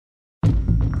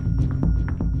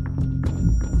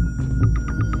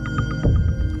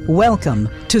Welcome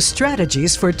to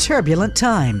Strategies for Turbulent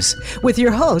Times with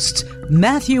your hosts,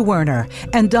 Matthew Werner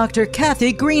and Dr.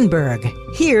 Kathy Greenberg,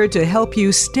 here to help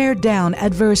you stare down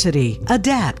adversity,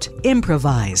 adapt,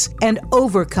 improvise, and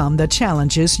overcome the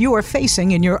challenges you are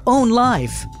facing in your own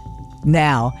life.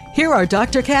 Now, here are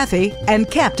Dr. Kathy and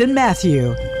Captain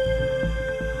Matthew.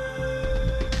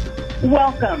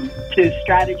 Welcome to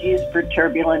Strategies for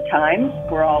Turbulent Times.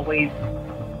 We're always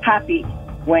happy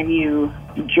when you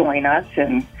join us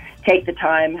and take the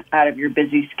time out of your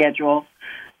busy schedule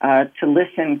to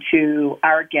listen to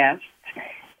our guests.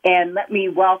 And let me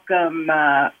welcome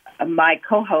my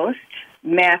co-host,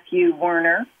 Matthew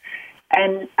Werner.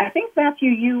 And I think, Matthew,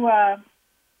 you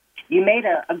made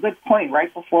a good point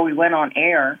right before we went on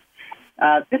air.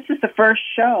 This is the first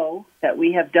show that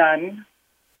we have done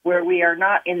where we are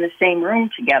not in the same room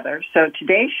together. So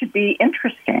today should be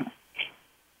interesting.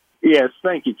 Yes,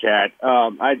 thank you, Kat.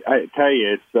 I tell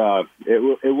you,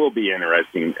 it will be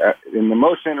interesting. And the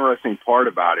most interesting part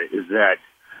about it is that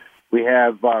we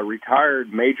have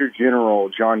retired Major General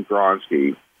John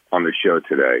Gronski on the show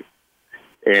today.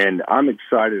 And I'm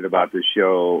excited about this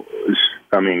show.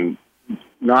 I mean,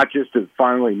 not just to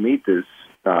finally meet this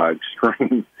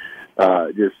extreme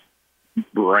just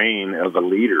brain of a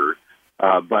leader,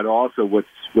 but also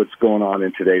what's going on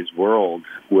in today's world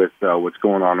with what's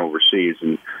going on overseas.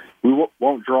 And we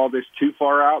won't draw this too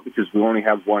far out because we only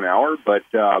have 1 hour, but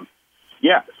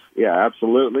yes,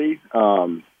 absolutely.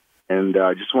 And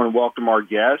I just want to welcome our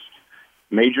guest,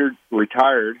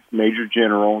 retired Major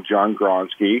General John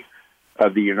Gronski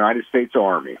of the United States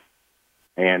Army.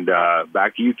 And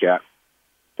back to you, Kat.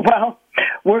 Well,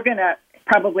 we're going to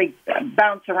probably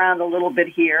bounce around a little bit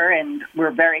here, and we're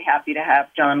very happy to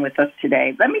have John with us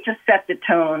today. Let me just set the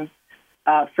tone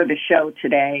for the show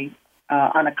today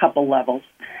on a couple levels.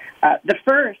 The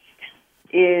first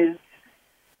is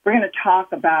we're going to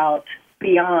talk about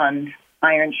beyond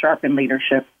iron sharpened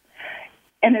leadership.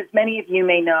 And as many of you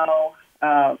may know,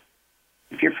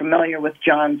 if you're familiar with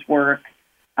John's work,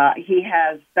 he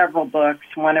has several books,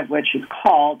 one of which is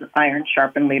called Iron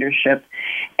Sharpened Leadership.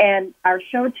 And our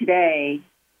show today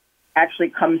actually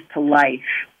comes to life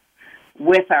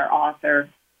with our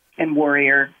author and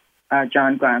warrior,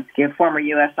 John Gronski, a former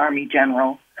U.S. Army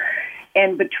general.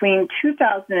 And between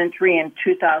 2003 and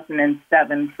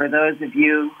 2007, for those of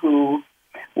you who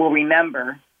will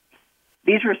remember,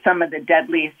 these were some of the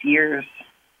deadliest years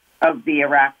of the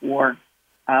Iraq War,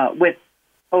 with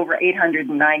over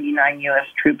 899 U.S.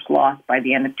 troops lost by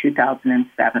the end of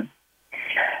 2007.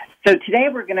 So today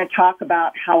we're going to talk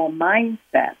about how a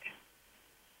mindset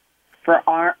for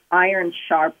our iron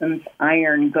sharpens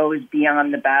iron goes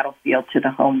beyond the battlefield to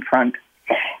the home front.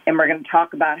 And we're going to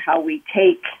talk about how we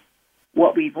take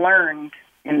what we've learned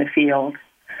in the field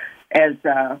as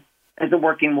a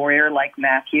working warrior like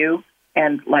Matthew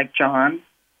and like John,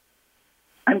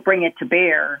 and bring it to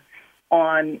bear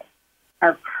on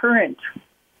our current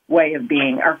way of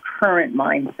being, our current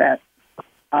mindset,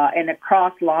 and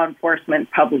across law enforcement,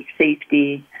 public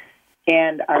safety,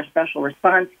 and our special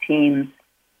response teams.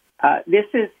 This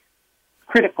is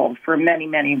critical for many,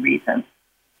 many reasons.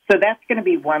 So that's going to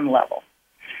be one level.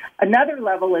 Another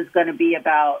level is going to be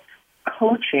about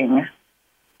coaching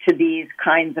to these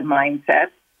kinds of mindsets.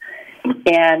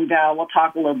 And we'll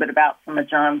talk a little bit about some of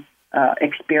John's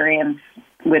experience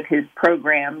with his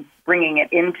programs, bringing it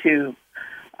into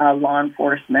law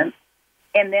enforcement.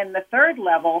 And then the third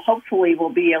level, hopefully,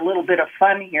 will be a little bit of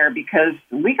fun here because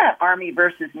we got Army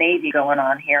versus Navy going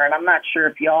on here. And I'm not sure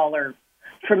if y'all are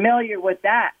familiar with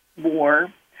that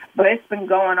war, but it's been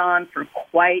going on for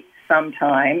quite some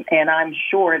time. And I'm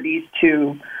sure these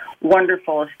two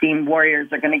wonderful, esteemed warriors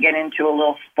are going to get into a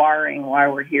little sparring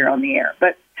while we're here on the air.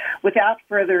 But without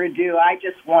further ado, I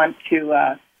just want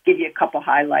to give you a couple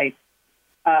highlights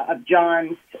of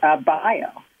John's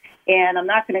bio. And I'm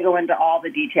not going to go into all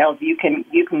the details. You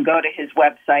can go to his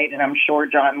website, and I'm sure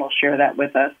John will share that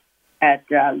with us at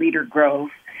Leader Grove,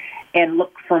 and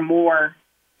look for more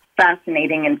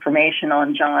fascinating information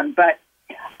on John. But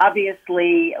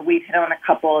obviously, we've hit on a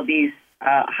couple of these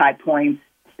high points.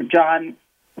 John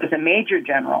was a major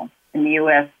general in the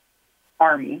U.S.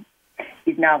 Army.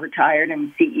 He's now retired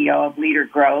and CEO of Leader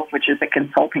Grove, which is a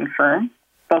consulting firm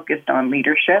focused on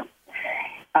leadership.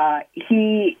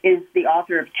 He is the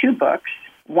author of two books,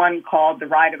 one called The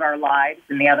Ride of Our Lives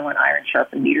and the other one, Iron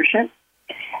Sharpened Leadership.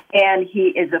 And he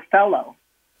is a fellow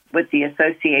with the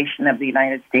Association of the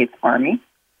United States Army.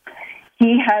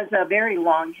 He has a very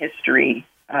long history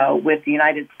with the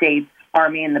United States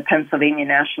Army and the Pennsylvania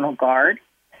National Guard,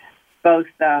 both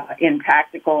in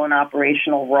tactical and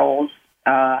operational roles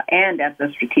and at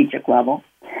the strategic level.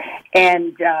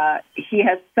 And he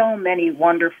has so many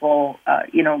wonderful,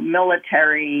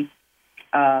 military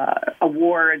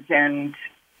awards and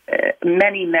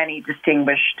many, many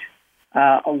distinguished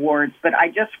awards. But I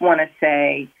just want to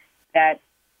say that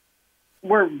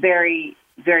we're very,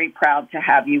 very proud to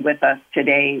have you with us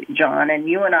today, John. And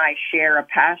you and I share a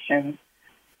passion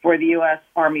for the U.S.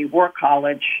 Army War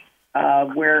College,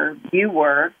 where you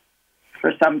were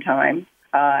for some time,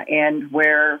 and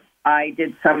where I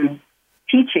did some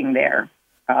teaching there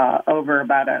over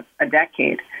about a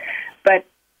decade. But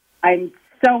I'm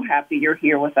so happy you're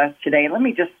here with us today. Let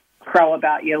me just crow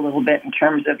about you a little bit in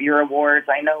terms of your awards.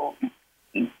 I know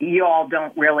you all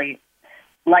don't really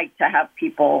like to have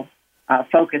people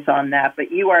focus on that,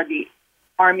 but you are the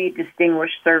Army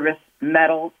Distinguished Service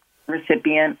Medal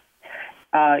recipient.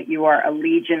 You are a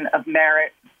Legion of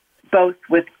Merit, both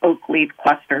with Oak Leaf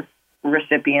Cluster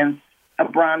recipients, a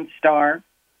Bronze Star,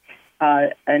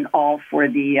 and all for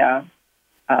the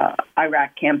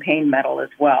Iraq Campaign Medal as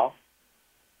well.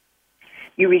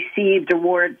 You received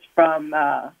awards from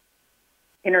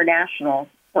international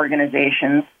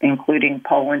organizations, including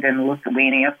Poland and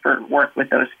Lithuania, for work with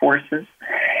those forces.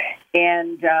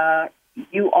 And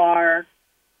you are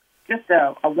just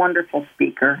a wonderful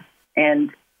speaker.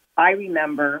 And I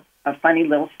remember a funny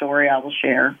little story I will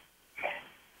share.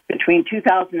 Between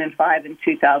 2005 and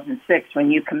 2006, when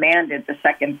you commanded the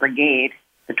 2nd Brigade,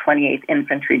 the 28th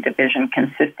Infantry Division,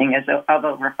 consisting of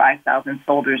over 5,000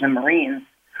 soldiers and Marines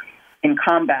in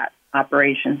combat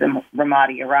operations in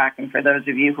Ramadi, Iraq. And for those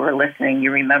of you who are listening,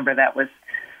 you remember that was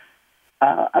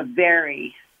a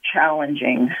very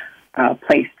challenging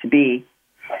place to be.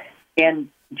 And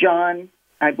John,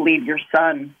 I believe your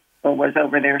son was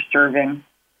over there serving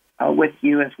with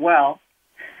you as well.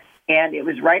 And it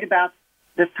was right about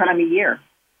this time of year.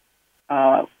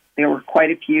 There were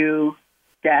quite a few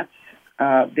deaths.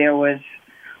 There was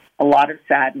a lot of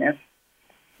sadness.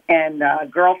 And a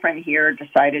girlfriend here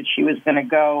decided she was going to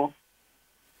go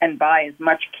and buy as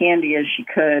much candy as she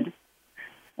could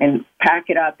and pack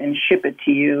it up and ship it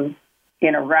to you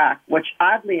in Iraq, which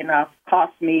oddly enough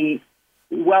cost me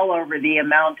well over the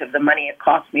amount of the money it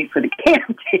cost me for the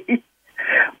candy.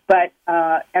 But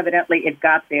evidently it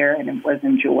got there and it was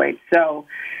enjoyed. So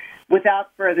without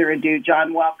further ado,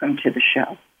 John, welcome to the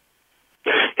show.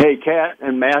 Hey, Kat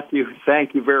and Matthew,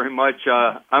 thank you very much.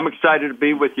 I'm excited to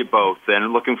be with you both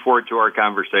and looking forward to our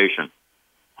conversation.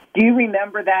 Do you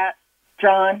remember that,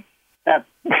 John? That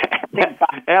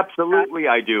Absolutely,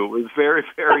 I do. It was very,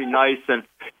 very nice. And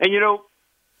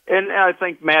I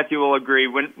think Matthew will agree,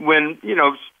 when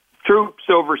troops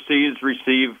overseas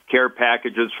receive care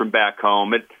packages from back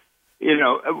home,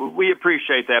 we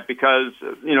appreciate that because,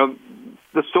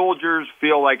 the soldiers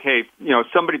feel like, hey,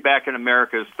 somebody back in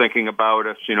America is thinking about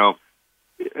us,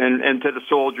 and to the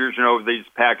soldiers, these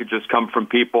packages come from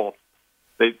people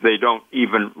they don't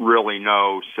even really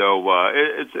know. So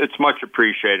it's much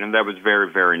appreciated, and that was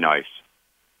very, very nice.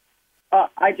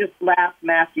 I just laugh,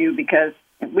 Matthew, because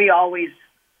we always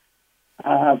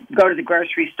go to the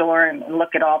grocery store and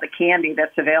look at all the candy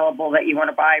that's available that you want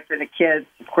to buy for the kids.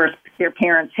 Of course, their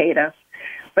parents hate us.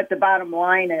 But the bottom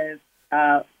line is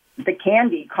the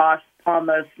candy costs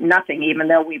almost nothing, even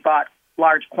though we bought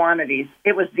large quantities.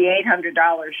 It was the $800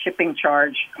 shipping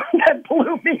charge that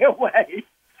blew me away.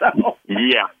 So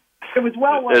yeah, it was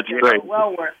well worth it. Great.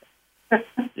 Well worth it.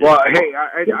 Well, hey,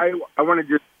 I want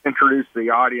to just introduce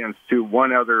the audience to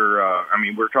one other.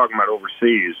 We're talking about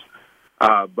overseas,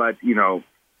 but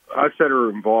us that are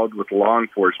involved with law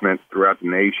enforcement throughout the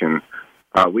nation,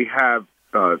 we have.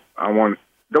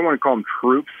 Don't want to call them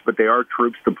troops, but they are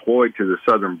troops deployed to the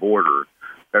southern border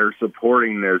that are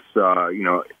supporting this,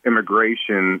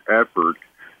 immigration effort.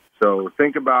 So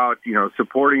think about,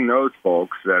 supporting those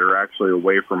folks that are actually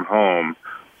away from home,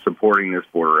 supporting this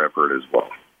border effort as well.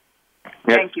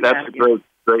 Thank you, that's Matthew. a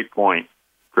great point.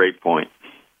 Great point.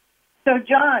 So,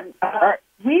 John,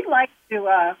 we'd like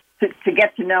to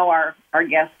get to know our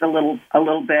guest a little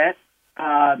bit.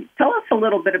 Tell us a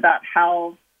little bit about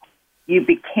how you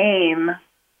became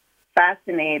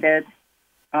fascinated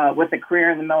with a career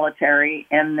in the military,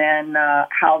 and then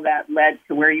how that led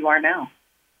to where you are now.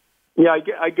 Yeah,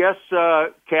 I guess,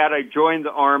 Kat, I joined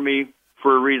the Army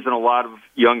for a reason a lot of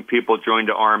young people joined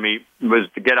the Army, was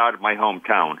to get out of my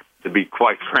hometown, to be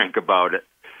quite frank about it.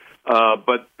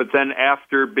 But then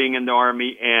after being in the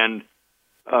Army and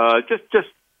just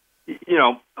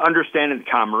understanding the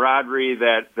camaraderie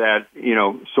that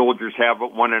soldiers have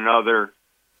with one another,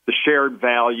 the shared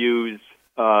values,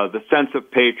 the sense of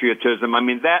patriotism,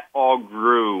 that all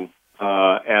grew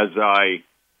as I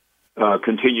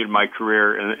continued my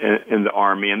career in the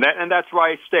Army, and that's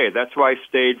why I stayed. That's why I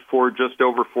stayed for just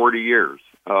over 40 years.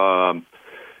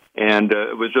 And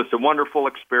it was just a wonderful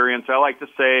experience. I like to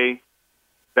say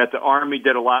that the Army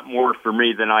did a lot more for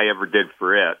me than I ever did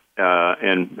for it,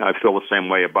 and I feel the same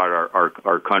way about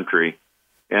our country.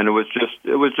 And it was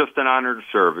just an honor to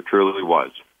serve. It truly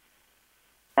was.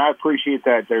 I appreciate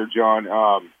that, there, John.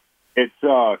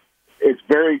 It's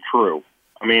very true.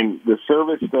 I mean, the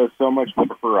service does so much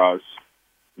more for us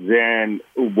than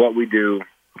what we do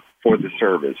for the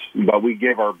service, but we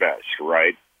give our best,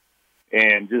 right?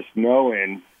 And just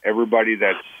knowing everybody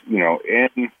that's,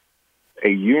 in a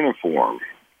uniform,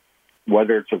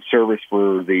 whether it's of service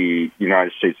for the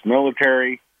United States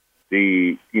military,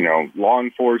 the, law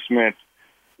enforcement,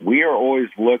 we are always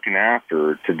looking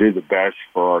after to do the best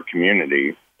for our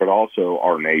community, but also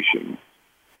our nation.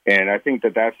 And I think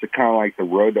that that's the kind of like the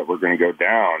road that we're going to go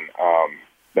down.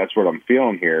 That's what I'm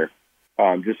feeling here.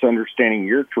 Just understanding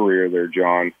your career there,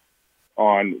 John,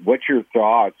 on what's your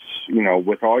thoughts,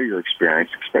 with all your experience,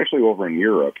 especially over in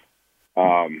Europe,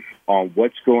 on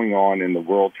what's going on in the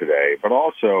world today, but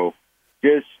also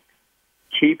just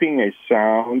keeping a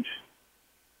sound,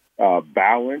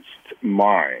 balanced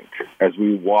mind as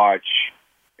we watch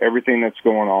everything that's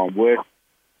going on with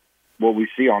what we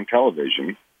see on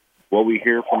television, what we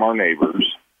hear from our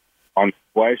neighbors, on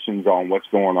questions on what's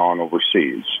going on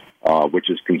overseas, which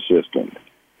is consistent.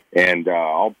 And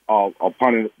I'll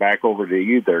punt it back over to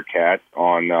you there, Kat,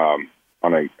 on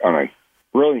a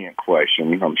brilliant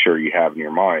question I'm sure you have in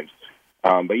your mind.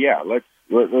 But yeah,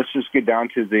 let's just get down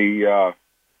to the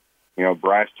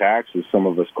brass tacks, as some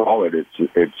of us call it.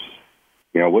 It's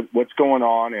what's going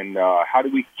on, and how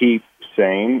do we keep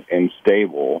sane and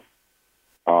stable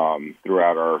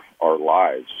throughout our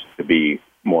lives to be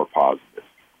more positive?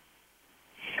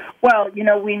 Well,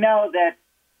 we know that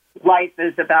life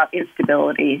is about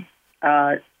instability.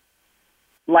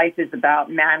 Life is about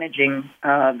managing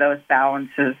those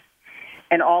balances,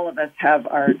 and all of us have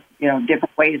our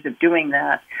different ways of doing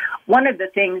that. One of the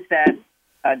things that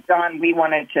Don, we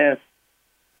wanted to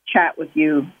chat with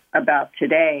you about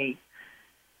today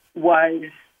was,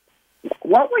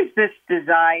 what was this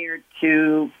desire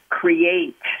to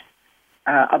create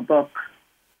a book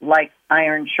like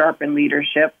Sharpened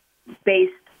Leadership,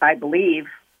 based, I believe,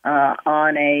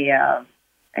 on a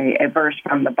verse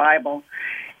from the Bible,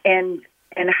 and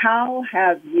how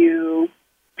have you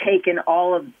taken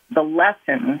all of the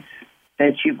lessons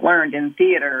that you've learned in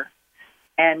theater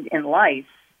and in life,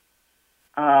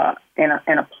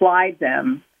 and applied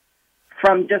them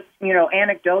from just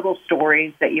anecdotal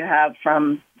stories that you have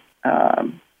from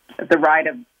The Ride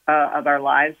of Our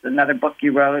Lives, another book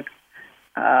you wrote.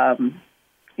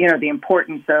 The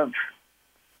importance of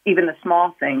even the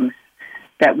small things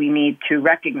that we need to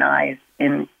recognize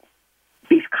in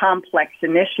these complex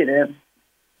initiatives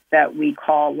that we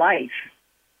call life.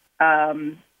 I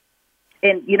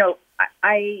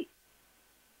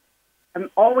am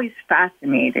always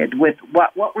fascinated with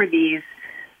what were these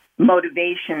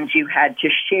motivations you had to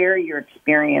share your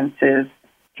experiences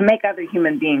to make other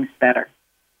human beings better.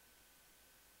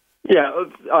 Yeah,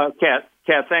 Kat,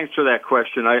 thanks for that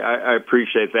question. I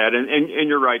appreciate that. And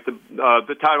you're right.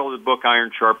 The title of the book,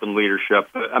 Sharpened Leadership,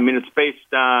 it's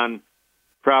based on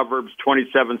Proverbs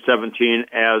 27:17,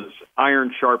 as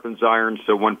iron sharpens iron,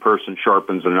 so one person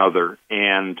sharpens another.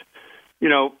 And,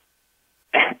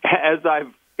 as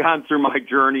I've gone through my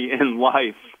journey in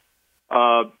life,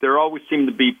 there always seem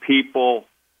to be people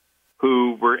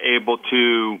who were able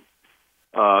to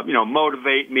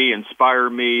motivate me, inspire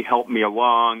me, help me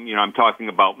along. I'm talking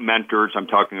about mentors. I'm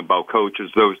talking about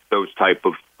coaches, those type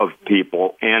of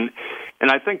people. And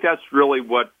I think that's really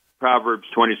what Proverbs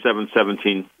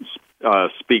 27:17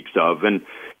 speaks of. And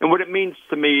what it means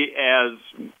to me as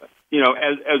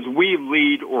we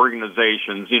lead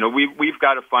organizations, we've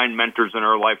got to find mentors in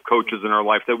our life, coaches in our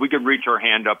life that we can reach our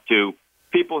hand up to,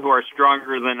 people who are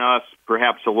stronger than us,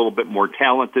 perhaps a little bit more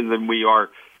talented than we are,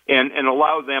 and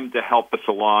allow them to help us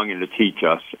along and to teach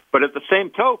us. But at the same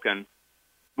token,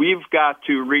 we've got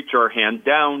to reach our hand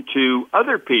down to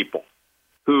other people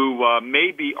who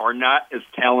maybe are not as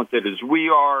talented as we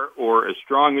are or as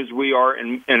strong as we are,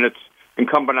 and it's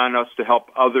incumbent on us to help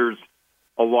others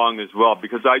along as well,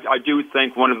 because I do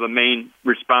think one of the main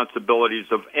responsibilities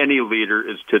of any leader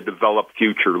is to develop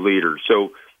future leaders.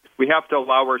 So we have to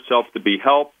allow ourselves to be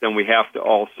helped, and we have to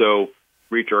also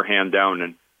reach our hand down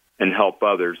and help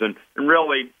others. And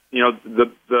really, the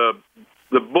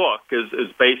book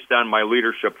is based on my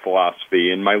leadership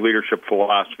philosophy, and my leadership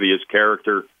philosophy is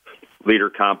character, leader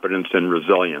competence, and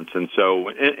resilience. And so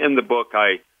in the book,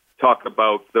 I talk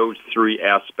about those three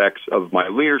aspects of my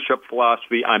leadership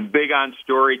philosophy. I'm big on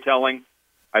storytelling.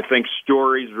 I think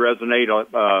stories resonate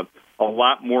a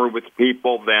lot more with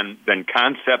people than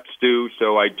concepts do.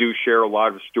 So I do share a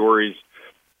lot of stories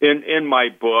in my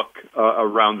book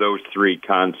around those three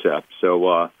concepts.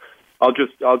 So I'll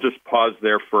just pause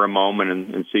there for a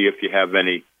moment and see if you have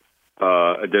any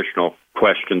additional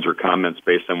questions or comments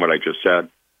based on what I just said.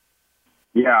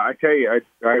 Yeah, I tell you,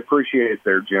 I appreciate it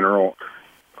there, General.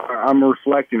 I'm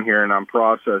reflecting here and I'm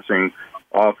processing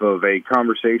off of a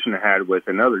conversation I had with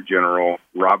another general,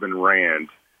 Robin Rand,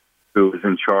 who was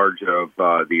in charge of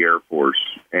the Air Force,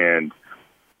 and,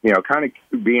 kind of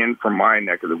being from my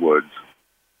neck of the woods.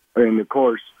 And, of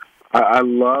course, I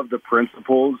love the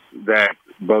principles that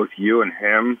both you and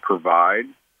him provide.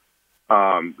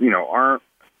 Iron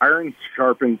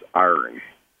sharpens iron.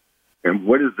 And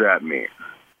what does that mean?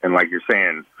 And like you're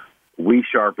saying, we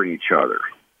sharpen each other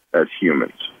as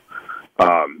humans,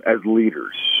 as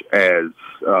leaders, as,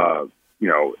 all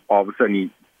of a sudden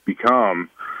you become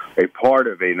a part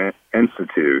of an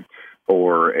institute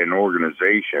or an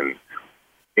organization,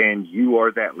 and you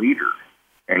are that leader.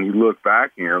 And you look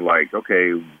back and you're like,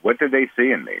 okay, what did they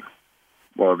see in me?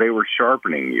 Well, they were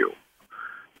sharpening you.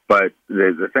 But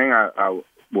the thing I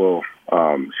will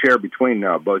share between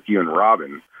both you and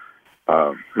Robin,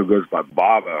 who goes by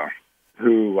Baba,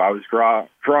 who I was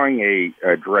drawing a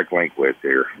direct link with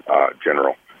here,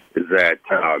 General, is that,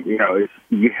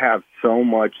 you have so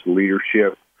much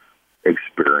leadership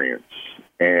experience.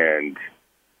 And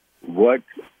what,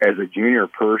 as a junior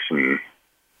person,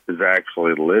 is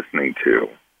actually listening to,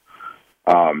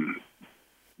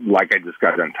 like I just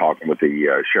got done talking with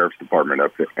the Sheriff's Department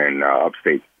up in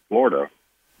upstate Florida,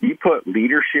 you put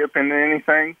leadership into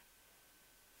anything,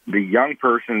 the young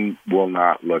person will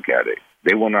not look at it.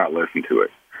 They will not listen to it.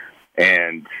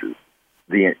 And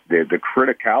the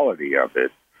criticality of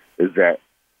it is that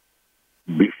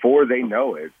before they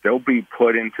know it, they'll be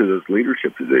put into those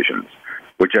leadership positions,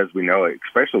 which, as we know,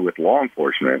 especially with law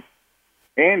enforcement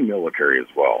and military as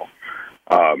well,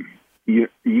 you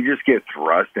just get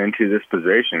thrust into this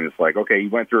position. It's like, okay, you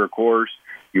went through a course,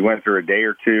 you went through a day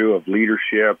or two of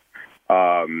leadership.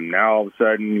 Now all of a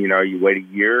sudden, you wait a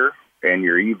year and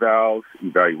your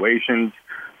evaluations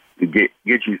get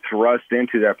you thrust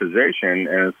into that position,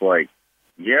 and it's like,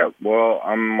 yeah, well,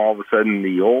 I'm all of a sudden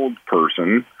the old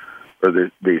person or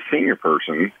the senior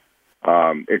person.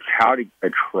 It's how to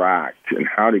attract and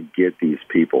how to get these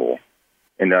people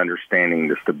into understanding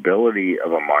the stability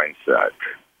of a mindset.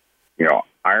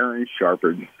 Iron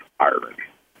sharpens iron.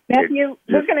 Matthew,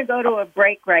 we're going to go to a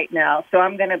break right now, so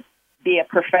I'm going to be a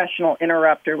professional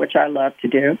interrupter, which I love to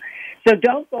do. So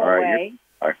don't go away.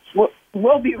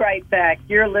 We'll be right back.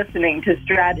 You're listening to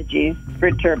Strategies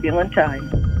for Turbulent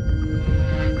Times.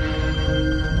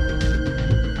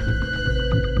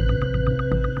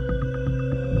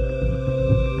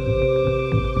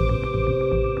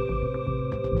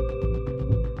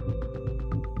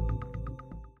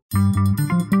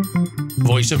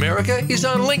 Voice America is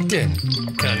on LinkedIn.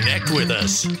 Connect with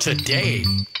us today.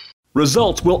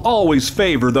 Results will always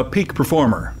favor the peak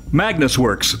performer.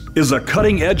 MagnusWorks is a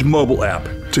cutting-edge mobile app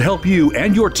to help you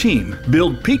and your team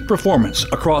build peak performance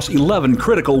across 11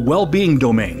 critical well-being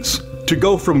domains to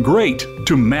go from great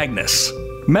to Magnus.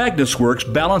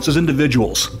 MagnusWorks balances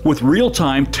individuals with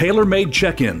real-time tailor-made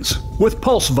check-ins with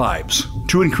pulse vibes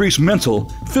to increase mental,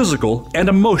 physical, and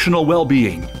emotional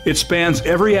well-being. It spans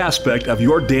every aspect of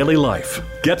your daily life.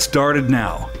 Get started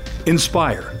now.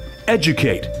 Inspire,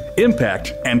 educate,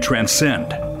 impact, and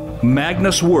transcend.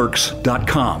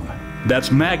 MagnusWorks.com.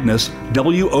 That's Magnus,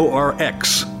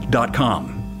 WORX.com.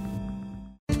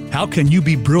 How can you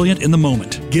be brilliant in the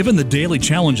moment, given the daily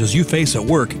challenges you face at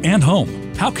work and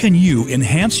home? How can you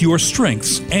enhance your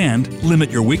strengths and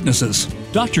limit your weaknesses?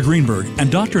 Dr. Greenberg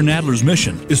and Dr. Nadler's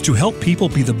mission is to help people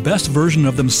be the best version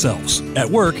of themselves at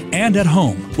work and at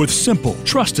home with simple,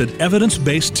 trusted,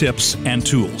 evidence-based tips and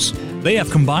tools. They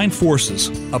have combined forces,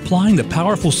 applying the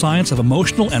powerful science of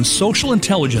emotional and social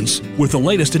intelligence with the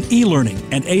latest in e-learning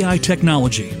and AI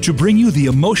technology to bring you the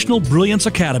Emotional Brilliance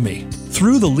Academy.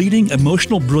 Through the leading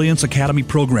Emotional Brilliance Academy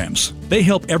programs, they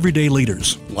help everyday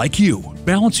leaders, like you,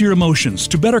 balance your emotions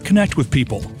to better connect with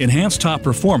people, enhance top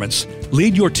performance,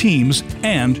 lead your teams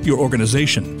and your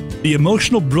organization. The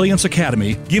Emotional Brilliance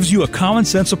Academy gives you a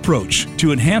common-sense approach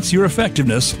to enhance your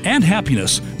effectiveness and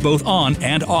happiness both on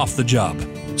and off the job.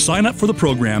 Sign up for the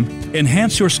program,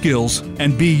 enhance your skills,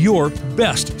 and be your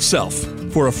best self.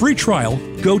 For a free trial,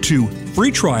 go to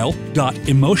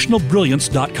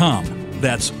freetrial.emotionalbrilliance.com.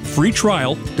 That's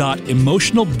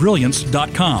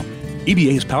freetrial.emotionalbrilliance.com.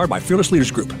 EBA is powered by Fearless Leaders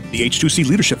Group, the H2C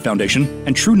Leadership Foundation,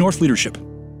 and True North Leadership.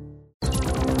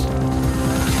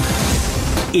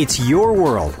 It's your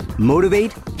world.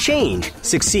 Motivate, change,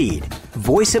 succeed.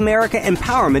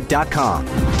 VoiceAmericaEmpowerment.com.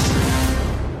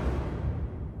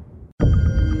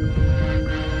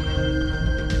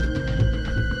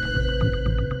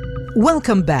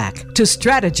 Welcome back to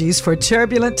Strategies for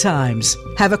Turbulent Times.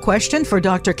 Have a question for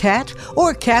Dr. Kat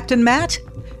or Captain Matt?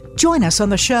 Join us on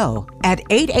the show at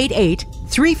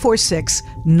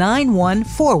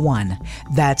 888-346-9141.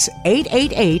 That's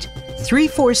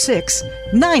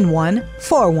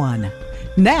 888-346-9141.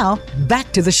 Now,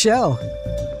 back to the show.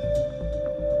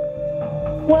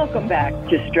 Welcome back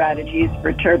to Strategies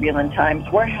for Turbulent Times.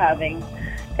 We're having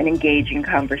an engaging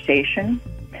conversation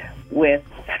with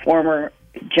former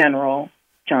General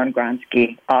John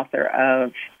Gronski, author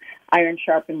of Iron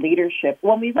Sharpened Leadership.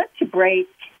 When we went to break,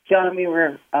 John, we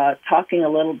were talking a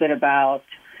little bit about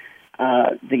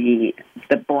the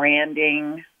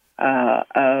branding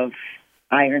of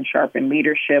Iron Sharpened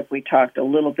Leadership. We talked a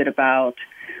little bit about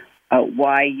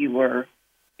why you were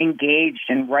engaged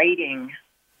in writing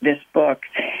this book.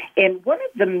 And one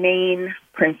of the main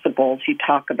principles you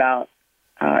talk about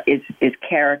is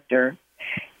character.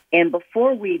 And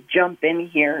before we jump in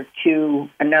here to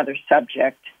another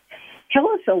subject, tell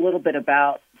us a little bit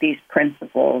about these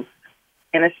principles,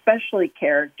 and especially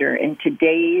character in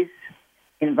today's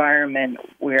environment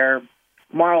where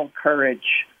moral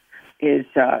courage is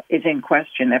in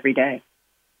question every day.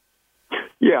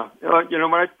 Yeah,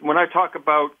 when I talk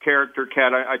about character,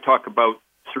 Kat, I talk about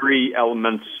three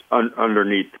elements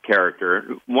underneath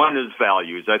character. One is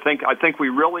values. I think we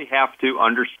really have to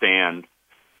understand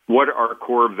what our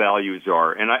core values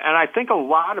are, and I think a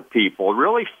lot of people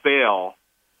really fail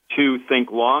to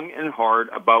think long and hard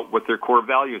about what their core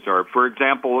values are. For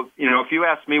example, if you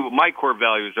ask me what my core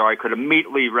values are, I could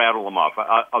immediately rattle them off.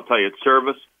 I'll tell you, it's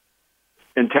service,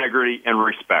 integrity, and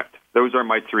respect. Those are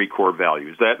my three core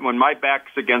values. That when my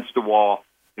back's against the wall,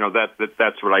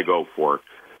 that's what I go for.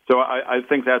 So I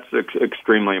think that's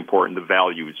extremely important, the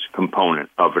values component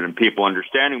of it, and people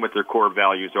understanding what their core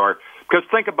values are. Because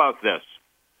think about this.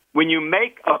 When you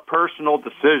make a personal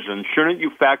decision, shouldn't you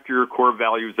factor your core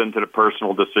values into the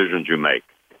personal decisions you make?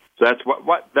 So that's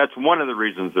one of the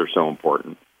reasons they're so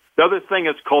important. The other thing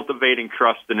is cultivating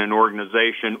trust in an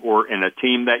organization or in a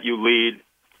team that you lead.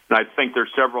 And I think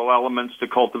there's several elements to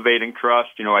cultivating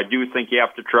trust. I do think you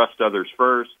have to trust others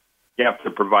first. You have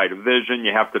to provide a vision.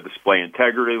 You have to display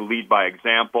integrity, lead by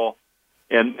example.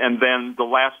 And then the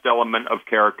last element of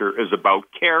character is about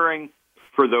caring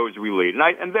for those we lead.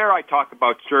 And there I talk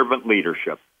about servant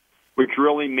leadership, which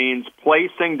really means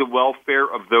placing the welfare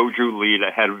of those you lead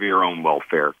ahead of your own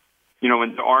welfare.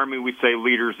 In the Army, we say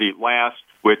leaders eat last,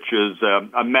 which is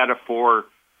a metaphor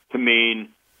to mean,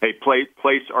 hey,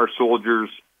 place our soldiers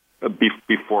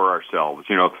before ourselves.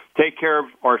 Take care of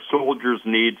our soldiers'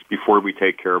 needs before we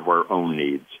take care of our own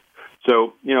needs.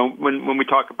 So, when we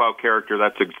talk about character,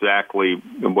 that's exactly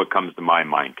what comes to my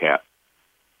mind, Kat.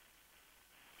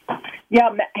 Yeah.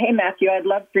 Hey, Matthew, I'd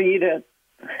love for you to,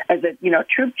 as a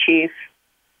troop chief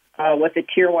with a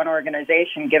Tier 1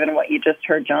 organization, given what you just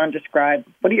heard John describe,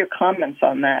 what are your comments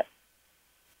on that?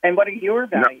 And what are your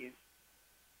values?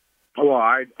 No. Well,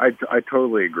 I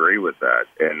totally agree with that.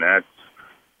 And that's,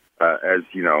 as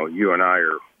you and I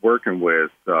are working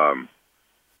with, the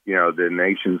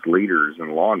nation's leaders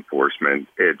in law enforcement,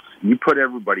 it's you put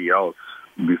everybody else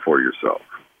before yourself.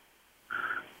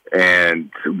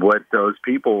 And what those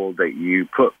people that you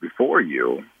put before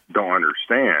you don't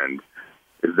understand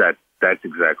is that that's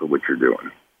exactly what you're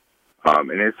doing.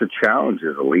 And it's a challenge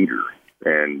as a leader.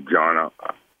 And John,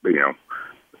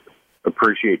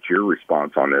 appreciate your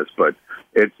response on this, but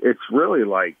it's really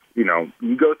like, you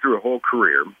go through a whole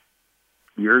career.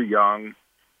 You're young.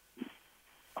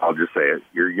 I'll just say it.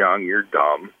 You're young, you're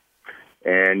dumb,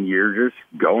 and you're just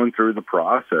going through the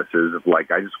processes of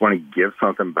like, I just want to give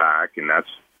something back, and that's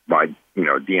my,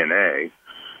 DNA.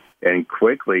 And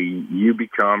quickly you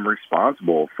become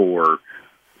responsible for,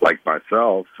 like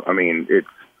myself,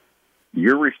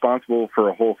 you're responsible for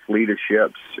a whole fleet of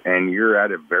ships, and you're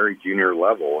at a very junior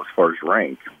level as far as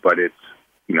rank, but it's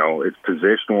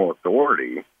positional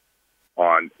authority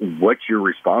on what you're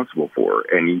responsible for,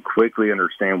 and you quickly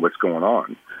understand what's going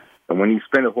on. And when you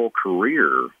spend a whole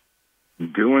career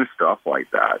doing stuff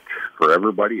like that for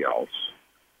everybody else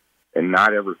and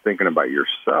not ever thinking about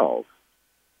yourself,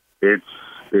 it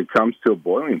comes to a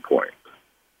boiling point.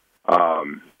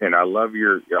 And I love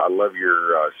your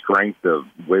strength of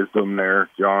wisdom there,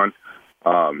 John,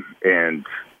 and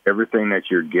everything that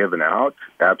you're giving out.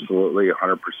 Absolutely,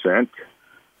 100%.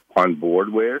 on board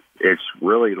with. It's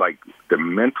really like the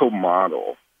mental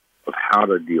model of how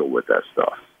to deal with that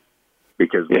stuff,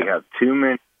 because we have too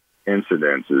many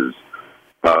incidences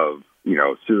of,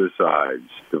 suicides,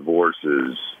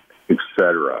 divorces,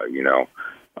 etc.,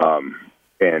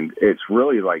 and it's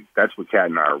really like, that's what Kat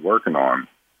and I are working on.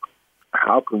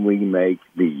 How can we make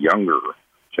the younger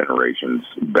generations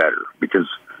better? Because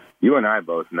you and I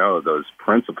both know those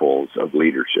principles of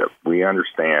leadership. We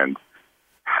understand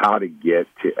how to get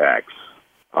to X.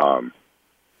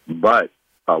 But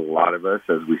a lot of us,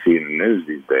 as we see in the news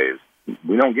these days,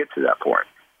 we don't get to that point.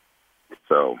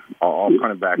 So I'll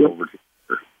turn it back over to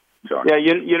you, John. Yeah,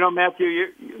 Matthew,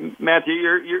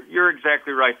 you're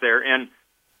exactly right there. And,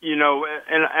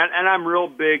 and I'm real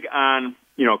big on,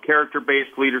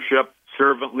 character-based leadership,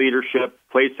 servant leadership,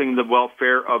 placing the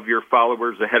welfare of your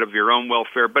followers ahead of your own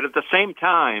welfare. But at the same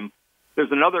time,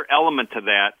 there's another element to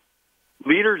that.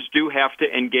 Leaders do have to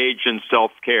engage in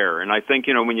self-care. And I think,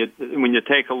 when you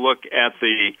take a look at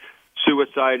the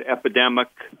suicide epidemic,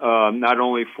 not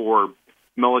only for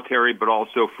military but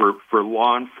also for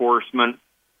law enforcement,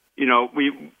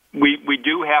 we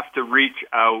do have to reach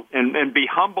out and be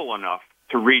humble enough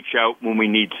to reach out when we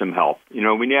need some help.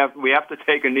 We have to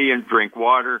take a knee and drink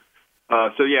water.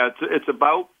 It's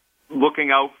about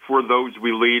looking out for those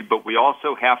we lead, but we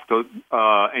also have to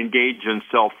engage in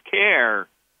self-care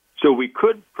so we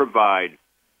could provide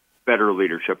better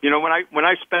leadership. When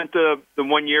I spent the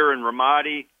 1 year in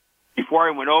Ramadi, before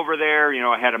I went over there,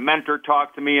 I had a mentor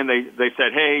talk to me, and they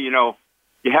said, hey,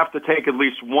 you have to take at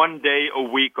least 1 day a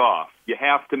week off. You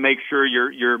have to make sure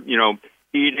you're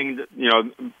eating,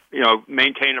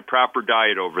 maintain a proper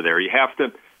diet over there. You have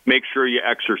to make sure you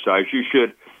exercise. You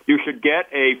should get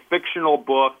a fictional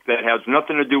book that has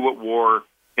nothing to do with war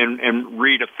and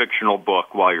read a fictional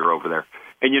book while you're over there.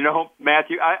 And,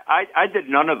 Matthew, I did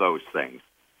none of those things.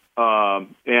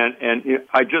 And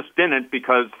I just didn't,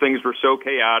 because things were so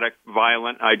chaotic,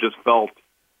 violent. I just felt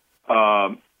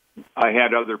I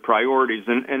had other priorities.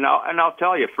 And I'll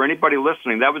tell you, for anybody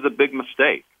listening, that was a big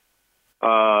mistake.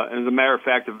 And as a matter of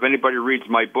fact, if anybody reads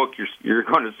my book, you're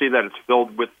going to see that it's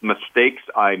filled with mistakes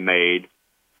I made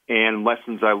and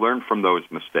lessons I learned from those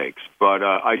mistakes. But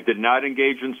I did not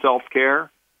engage in self-care.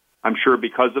 I'm sure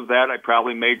because of that, I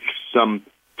probably made some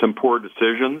poor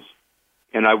decisions,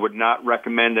 and I would not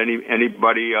recommend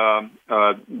anybody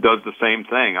does the same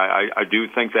thing. I do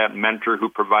think that mentor who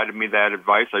provided me that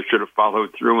advice, I should have followed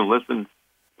through and listened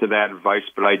to that advice,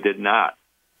 but I did not.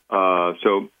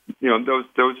 So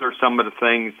those are some of the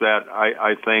things that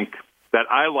I think that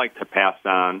I like to pass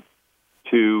on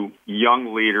to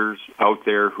young leaders out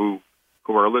there who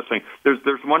are listening.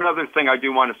 There's one other thing I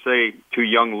do want to say to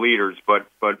young leaders, but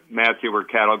Matthew or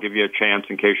Kat, I'll give you a chance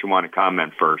in case you want to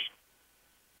comment first.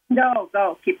 No,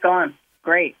 go. Keep going.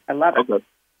 Great. I love it. Okay.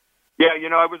 Yeah,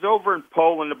 I was over in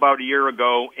Poland about a year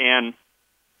ago, and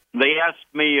they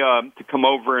asked me to come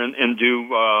over and do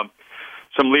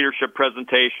some leadership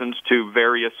presentations to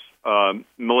various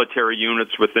military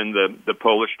units within the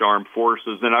Polish Armed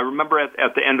Forces. And I remember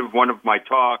at the end of one of my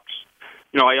talks,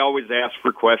 I always ask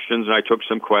for questions, and I took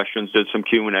some questions, did some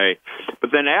Q&A.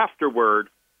 But then afterward,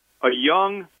 a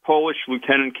young Polish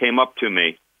lieutenant came up to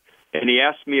me, and he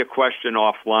asked me a question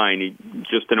offline. He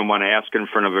just didn't want to ask it in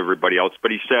front of everybody else.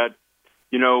 But he said,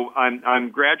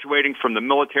 I'm graduating from the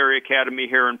military academy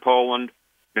here in Poland.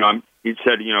 He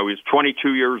said, he's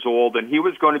 22 years old, and he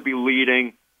was going to be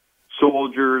leading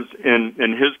soldiers in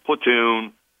his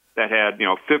platoon that had,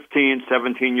 15,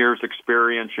 17 years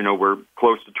experience, were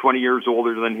close to 20 years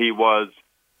older than he was.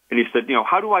 And he said,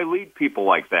 how do I lead people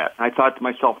like that? And I thought to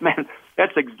myself, man,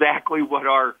 that's exactly what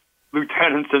our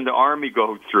lieutenants in the Army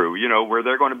go through, where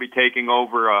they're going to be taking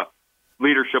over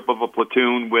leadership of a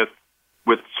platoon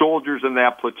with soldiers in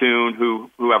that platoon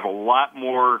who have a lot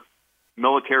more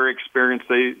military experience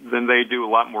than they do,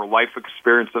 a lot more life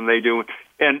experience than they do.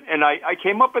 And I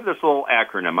came up with this little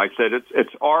acronym. I said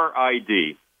it's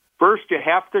RID. First, you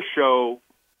have to show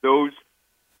those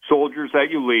soldiers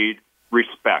that you lead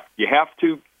respect. You have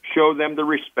to show them the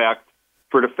respect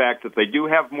for the fact that they do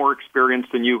have more experience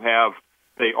than you have.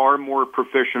 They are more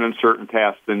proficient in certain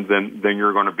tasks than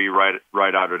you're going to be right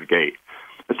out of the gate.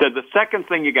 I said the second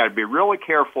thing you got to be really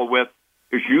careful with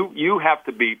is you have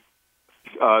to be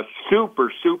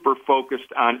super, super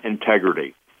focused on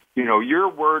integrity. Your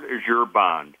word is your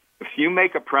bond. If you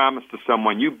make a promise to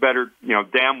someone, you better,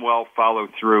 damn well follow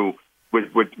through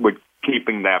with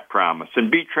keeping that promise. And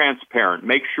be transparent.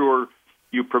 Make sure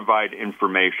you provide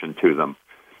information to them.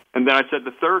 And then I said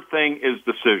the third thing is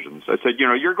decisions. I said,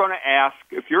 you're going to ask,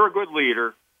 if you're a good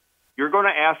leader, you're going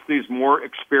to ask these more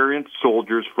experienced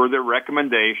soldiers for their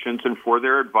recommendations and for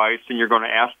their advice, and you're going to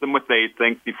ask them what they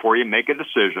think before you make a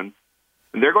decision,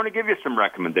 and they're going to give you some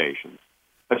recommendations.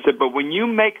 I said, but when you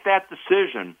make that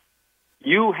decision,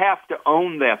 you have to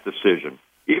own that decision.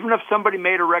 Even if somebody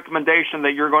made a recommendation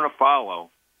that you're going to follow,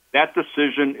 that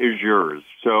decision is yours.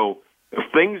 So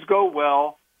if things go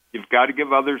well, you've got to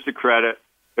give others the credit.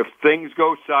 If things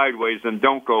go sideways and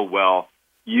don't go well,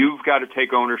 you've got to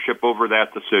take ownership over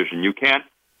that decision. You can't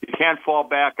fall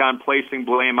back on placing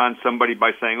blame on somebody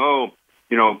by saying, "Oh,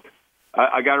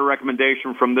 I got a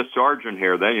recommendation from this sergeant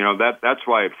here that's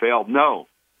why it failed." No,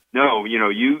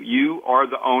 you are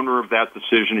the owner of that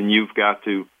decision, and you've got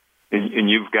to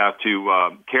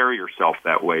carry yourself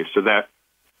that way. So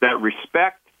that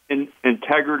respect, and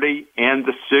integrity, and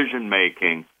decision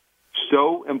making,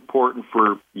 so important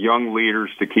for young leaders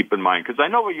to keep in mind. Because I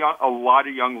know a lot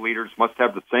of young leaders must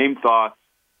have the same thoughts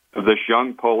of this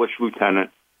young Polish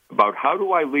lieutenant about how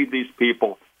do I lead these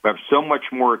people who have so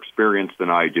much more experience than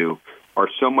I do, or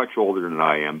so much older than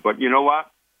I am. But you know what?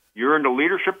 You're in a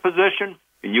leadership position,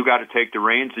 and you got to take the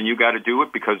reins, and you got to do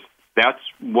it because that's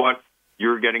what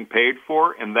you're getting paid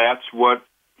for, and that's what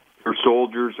your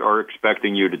soldiers are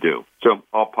expecting you to do. So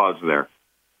I'll pause there.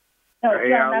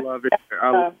 Hey, I love it.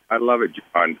 I love it,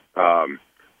 John.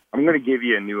 I'm going to give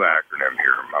you a new acronym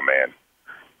here, my man.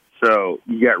 So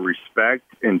you got respect,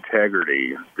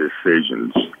 integrity,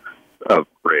 decisions of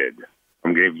grid.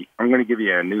 I'm going to give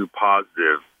you a new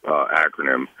positive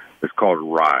acronym. It's called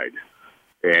RIDE.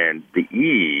 And the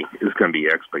E is going to be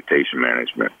expectation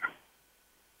management.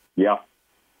 Yeah.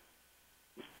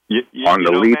 On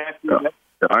the lead,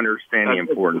 to understand the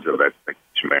importance of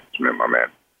expectation management, my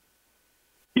man.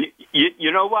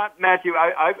 You know what, Matthew?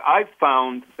 I've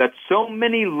found that so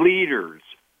many leaders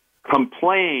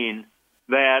complain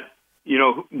that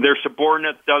their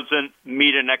subordinate doesn't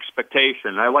meet an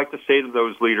expectation. I like to say to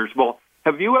those leaders, well,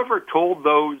 have you ever told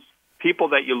those people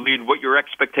that you lead what your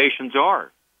expectations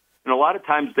are? And a lot of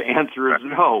times the answer is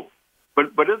no.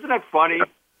 But isn't it funny?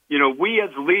 We as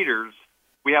leaders,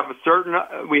 we have a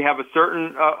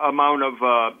certain amount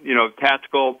of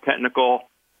tactical, technical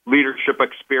leadership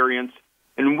experience,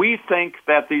 and we think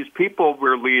that these people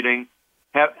we're leading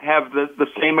have the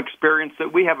same experience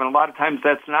that we have, and a lot of times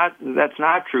that's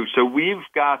not true. So we've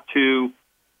got to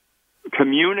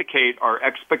communicate our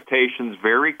expectations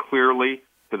very clearly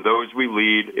to those we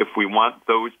lead if we want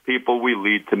those people we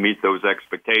lead to meet those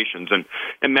expectations.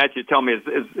 And Matthew, tell me,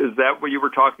 is that what you were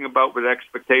talking about with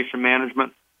expectation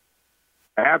management?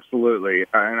 Absolutely,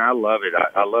 and I love it.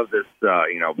 I love this,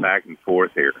 back and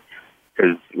forth here,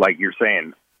 because like you're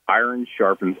saying, iron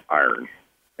sharpens iron,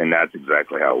 and that's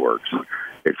exactly how it works.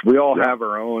 We all have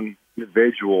our own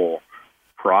individual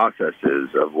processes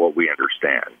of what we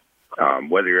understand,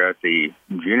 whether you're at the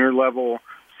junior level,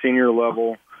 senior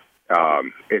level.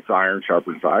 It's iron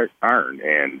sharpens iron,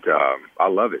 and I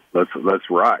love it. Let's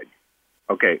ride.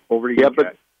 Okay, over to you.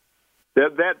 But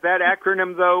that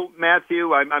acronym, though,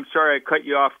 Matthew, I'm sorry I cut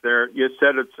you off there. You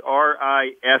said it's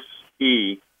RISE,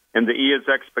 and the E is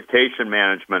expectation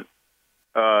management.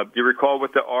 Do you recall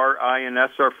what the R, I, and S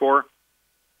are for?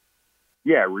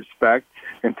 Yeah, respect,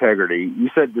 integrity. You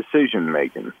said decision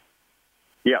making.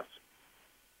 Yes.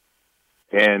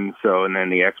 And then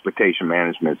the expectation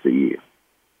management is the E.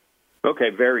 Okay,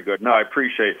 very good. No, I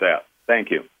appreciate that.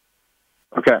 Thank you.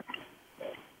 Okay.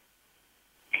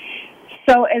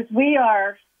 So as we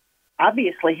are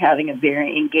obviously having a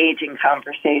very engaging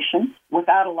conversation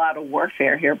without a lot of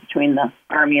warfare here between the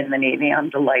Army and the Navy, I'm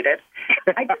delighted.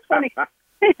 I just want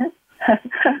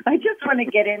to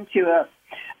get into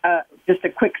just a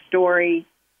quick story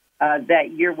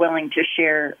that you're willing to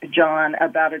share, John,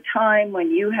 about a time when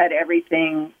you had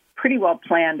everything pretty well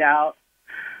planned out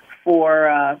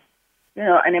for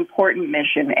an important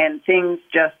mission, and things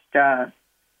just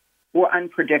were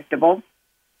unpredictable,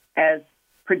 as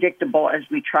predictable as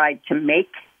we tried to make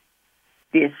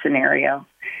this scenario.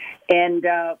 And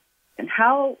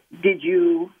how did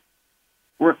you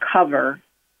recover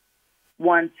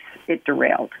once it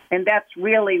derailed? And that's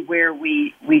really where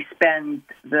we spend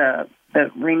the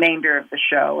remainder of the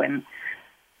show, and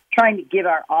trying to give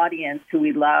our audience, who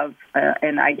we love,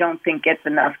 and I don't think gets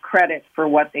enough credit for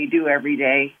what they do every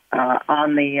day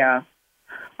on the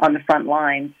front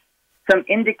lines, some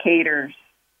indicators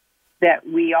that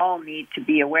we all need to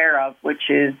be aware of, which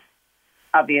is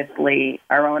obviously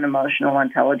our own emotional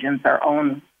intelligence, our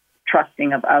own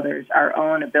trusting of others, our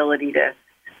own ability to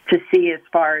see as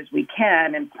far as we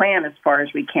can and plan as far as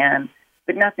we can,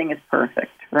 but nothing is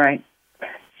perfect, right?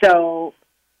 So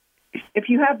if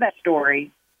you have that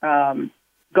story,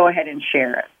 go ahead and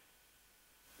share it.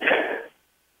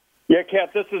 Yeah,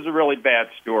 Kat, this is a really bad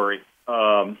story.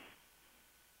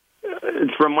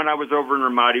 It's from when I was over in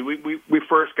Ramadi. We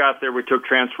first got there. We took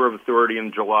transfer of authority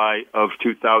in July of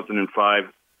 2005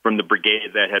 from the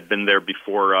brigade that had been there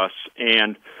before us.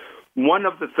 And one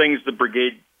of the things the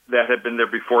brigade that had been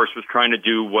there before us was trying to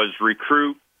do was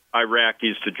recruit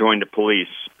Iraqis to join the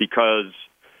police, because,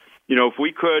 you know, if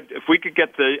we could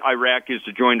get the Iraqis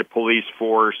to join the police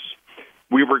force,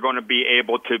 we were going to be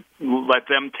able to let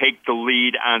them take the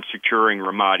lead on securing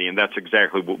Ramadi, and that's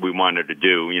exactly what we wanted to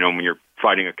do. You know, when you're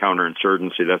fighting a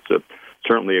counterinsurgency, that's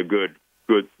certainly a good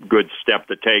step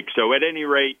to take. So, at any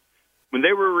rate, when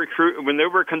they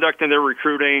were conducting their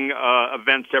recruiting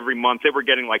events every month, they were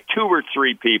getting like 2 or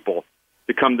 3 people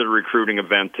to come to the recruiting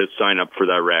event to sign up for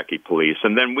the Iraqi police,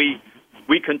 and then we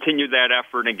continued that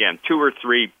effort again, 2 or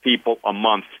 3 people a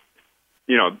month,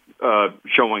 you know,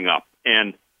 showing up,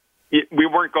 and we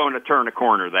weren't going to turn a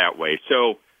corner that way.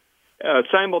 So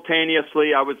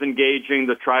simultaneously, I was engaging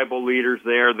the tribal leaders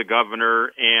there, the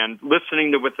governor, and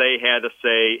listening to what they had to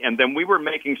say. And then we were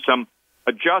making some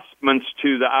adjustments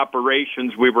to the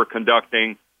operations we were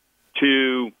conducting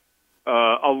to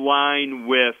align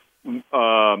with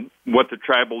what the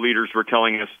tribal leaders were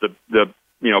telling us, the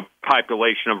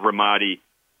population of Ramadi,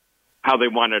 how they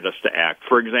wanted us to act.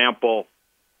 For example,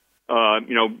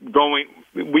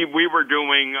 we were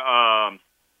doing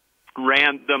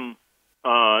random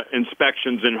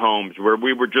inspections in homes where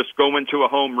we would just go into a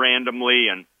home randomly,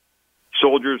 and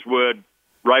soldiers would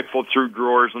rifle through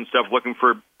drawers and stuff looking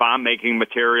for bomb-making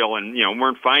material, and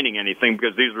weren't finding anything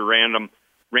because these were random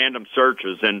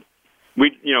searches. And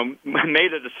we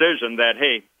made a decision that,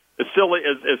 hey, as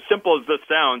simple as this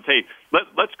sounds, hey,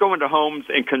 let's go into homes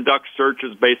and conduct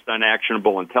searches based on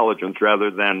actionable intelligence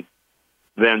rather than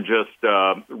just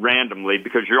randomly,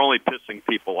 because you're only pissing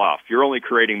people off. You're only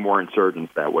creating more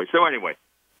insurgents that way. So anyway,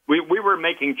 we were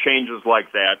making changes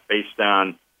like that based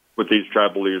on what these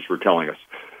tribal leaders were telling us.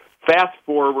 Fast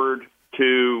forward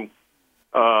to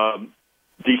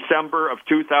December of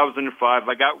 2005,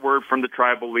 I got word from the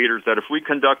tribal leaders that if we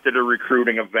conducted a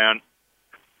recruiting event,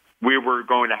 we were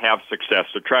going to have success.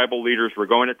 The tribal leaders were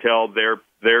going to tell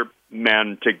their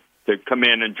men to come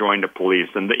in and join the police,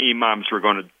 and the imams were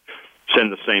going to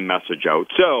send the same message out.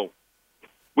 So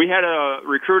we had a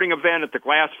recruiting event at the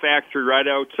glass factory right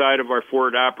outside of our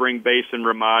forward operating base in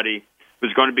Ramadi. It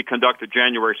was going to be conducted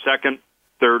January 2nd,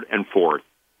 3rd, and 4th.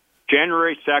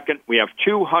 January 2nd, we have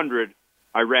 200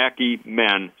 Iraqi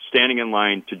men standing in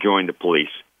line to join the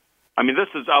police. I mean, this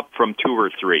is up from 2 or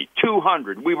 3.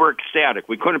 200. We were ecstatic.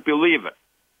 We couldn't believe it.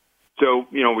 So,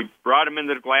 we brought them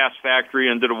into the glass factory,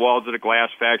 into the walls of the glass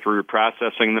factory. We were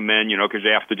processing them in, because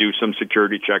you have to do some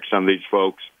security checks on these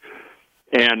folks.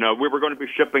 And we were going to be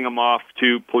shipping them off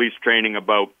to police training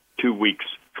about 2 weeks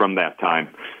from that time.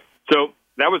 So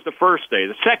that was the first day.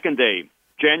 The second day,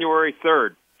 January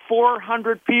 3rd,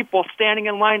 400 people standing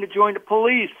in line to join the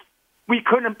police. We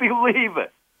couldn't believe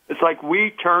it. It's like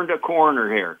we turned a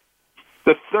corner here.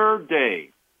 The third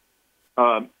day,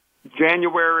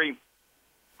 January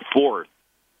 4th,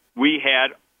 we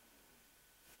had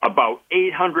about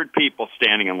 800 people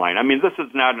standing in line. I mean, this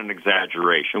is not an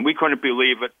exaggeration. We couldn't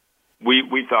believe it.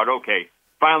 We thought, okay,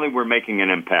 finally we're making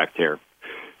an impact here.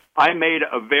 I made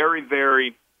a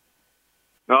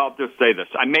I'll just say this.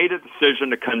 I made a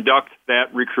decision to conduct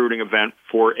that recruiting event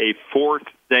for a 4th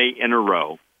day in a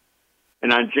row.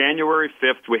 And on January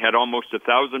 5th, we had almost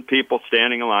 1,000 people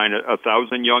standing in line,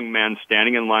 1,000 young men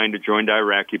standing in line to join the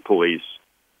Iraqi police.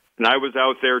 And I was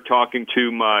out there talking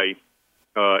to my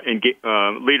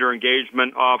leader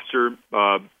engagement officer,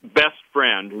 best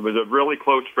friend, who was a really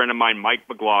close friend of mine, Mike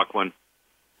McLaughlin,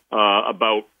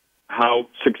 about how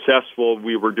successful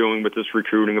we were doing with this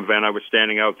recruiting event. I was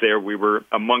standing out there. We were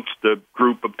amongst the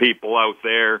group of people out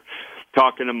there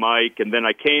talking to Mike, and then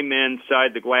I came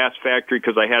inside the glass factory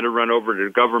because I had to run over to the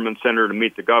government center to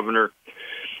meet the governor.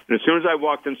 And as soon as I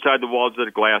walked inside the walls of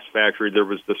the glass factory, there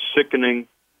was the sickening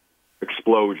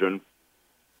explosion.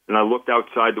 And I looked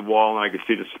outside the wall, and I could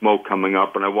see the smoke coming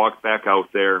up. And I walked back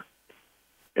out there,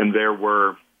 and there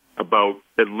were about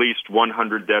at least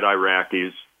 100 dead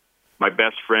Iraqis. My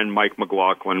best friend, Mike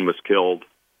McLaughlin, was killed.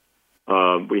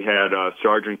 We had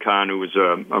Sergeant Khan, who was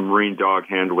a Marine dog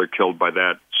handler, killed by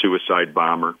that suicide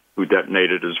bomber who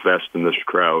detonated his vest in this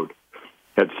crowd.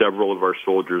 Had several of our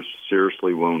soldiers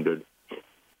seriously wounded.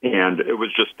 And it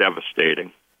was just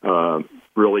devastating,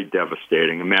 really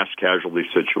devastating. A mass casualty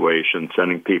situation,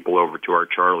 sending people over to our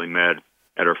Charlie Med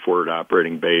at our forward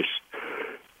operating base.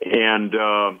 And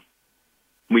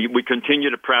we continue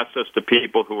to process the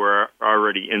people who are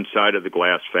already inside of the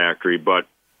glass factory, but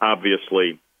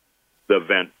obviously the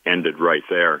event ended right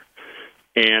there.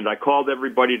 And I called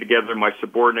everybody together, my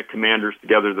subordinate commanders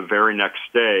together the very next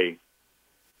day,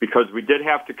 because we did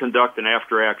have to conduct an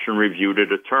after-action review to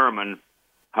determine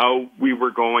how we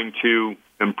were going to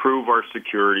improve our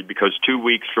security, because 2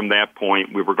 weeks from that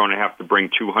point, we were going to have to bring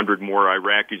 200 more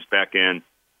Iraqis back in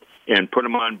and put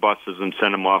them on buses and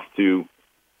send them off to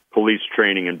police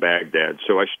training in Baghdad.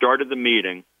 So I started the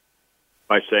meeting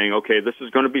by saying, okay, this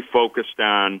is going to be focused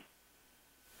on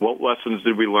what lessons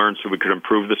did we learn so we could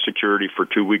improve the security for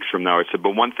 2 weeks from now. I said,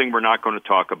 but one thing we're not going to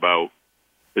talk about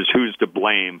is who's to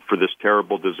blame for this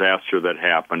terrible disaster that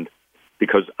happened,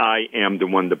 because I am the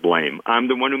one to blame. I'm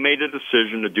the one who made a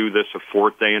decision to do this a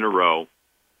fourth day in a row.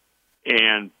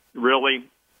 And really,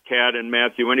 Kat and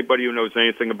Matthew, anybody who knows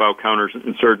anything about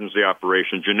counterinsurgency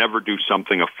operations, you never do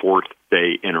something a fourth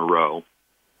day in a row,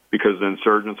 because the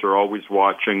insurgents are always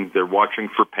watching. They're watching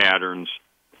for patterns.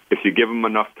 If you give them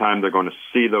enough time, they're going to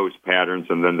see those patterns,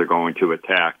 and then they're going to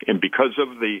attack. And because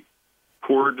of the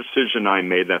poor decision I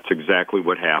made, that's exactly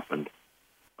what happened.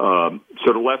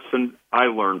 So the lesson I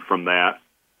learned from that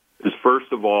is,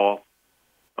 first of all,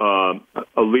 a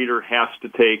leader has to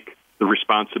take the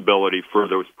responsibility for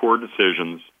those poor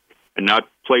decisions and not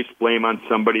place blame on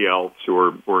somebody else,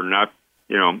 or not,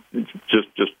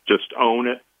 just own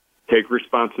it, take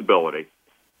responsibility.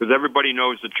 Because everybody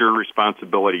knows it's your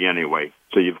responsibility anyway,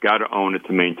 so you've got to own it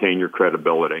to maintain your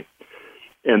credibility.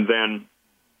 And then,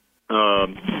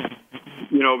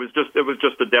 it was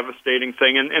just a devastating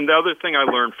thing. And the other thing I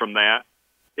learned from that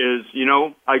is,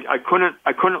 I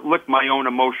couldn't lick my own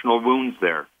emotional wounds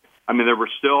there. I mean, there were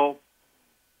still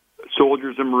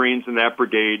soldiers and Marines in that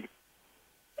brigade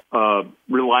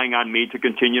relying on me to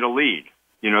continue to lead.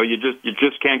 You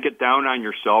just can't get down on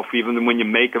yourself, even when you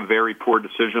make a very poor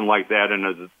decision like that, and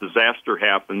a disaster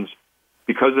happens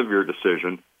because of your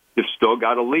decision. You've still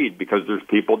got to lead, because there's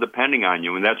people depending on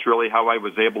you. And that's really how I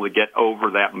was able to get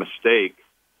over that mistake,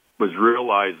 was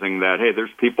realizing that, hey,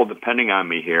 there's people depending on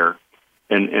me here,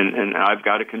 and I've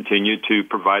got to continue to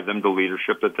provide them the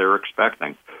leadership that they're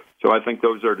expecting. So I think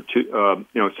those are the two,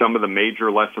 some of the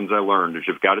major lessons I learned is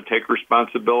you've got to take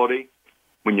responsibility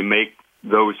when you make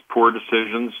those poor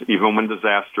decisions, even when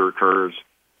disaster occurs,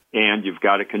 and you've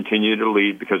got to continue to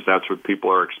lead, because that's what people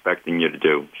are expecting you to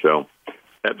do. So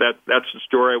that's the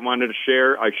story I wanted to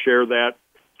share. I share that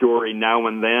story now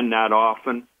and then, not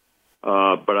often,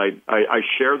 but I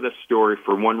share this story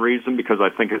for one reason, because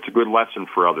I think it's a good lesson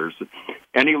for others.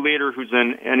 Any leader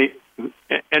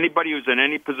anybody who's in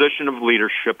any position of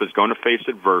leadership is going to face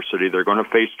adversity. They're going to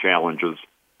face challenges.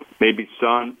 Maybe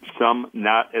some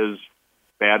not as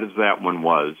bad as that one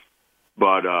was,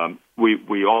 but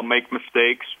we all make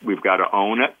mistakes. We've got to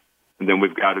own it, and then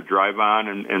we've got to drive on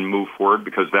and move forward,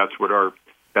 because that's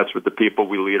what the people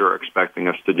we lead are expecting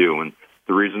us to do. And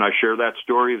the reason I share that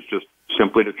story is just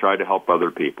simply to try to help other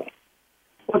people.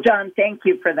 Well, John, thank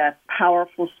you for that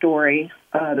powerful story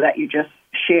that you just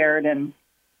shared, and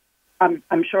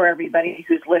I'm sure everybody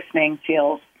who's listening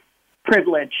feels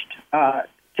privileged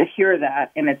to hear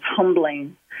that, and it's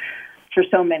humbling for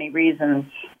so many reasons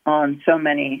on so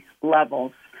many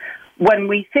levels. When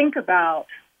we think about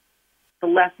the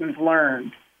lessons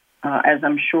learned, as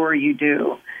I'm sure you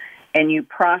do, and you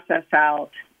process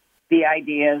out the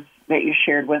ideas that you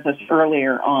shared with us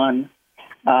earlier on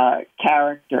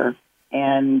character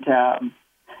and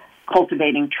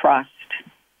cultivating trust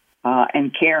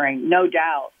and caring, no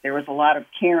doubt there was a lot of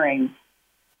caring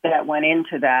that went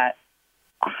into that.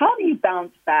 How do you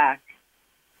bounce back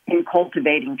in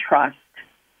cultivating trust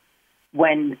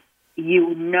when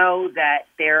you know that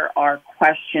there are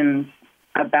questions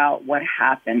about what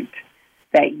happened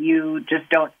that you just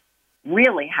don't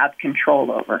really have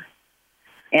control over?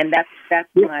 And that's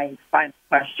my final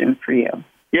question for you.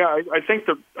 Yeah, I think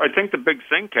the big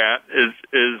thing, Kat, is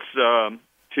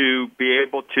to be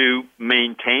able to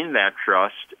maintain that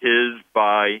trust is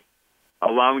by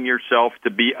allowing yourself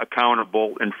to be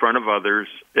accountable in front of others,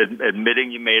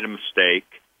 admitting you made a mistake,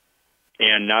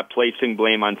 and not placing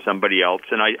blame on somebody else.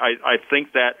 And I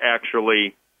think that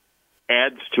actually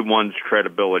adds to one's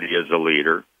credibility as a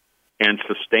leader and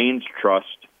sustains trust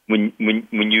when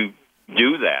you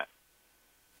do that.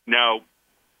 Now,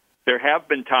 there have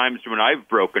been times when I've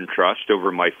broken trust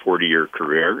over my 40-year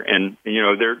career, and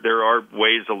there are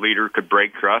ways a leader could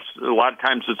break trust. A lot of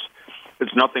times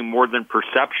it's nothing more than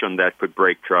perception that could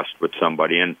break trust with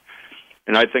somebody, and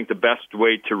I think the best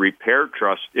way to repair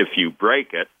trust, if you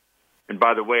break it, and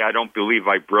by the way, I don't believe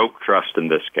I broke trust in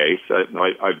this case.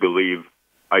 I believe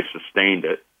I sustained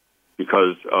it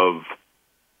because of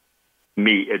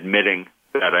me admitting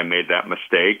that I made that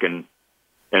mistake and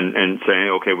saying,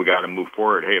 okay, we got to move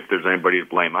forward. Hey, if there's anybody to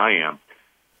blame, I am.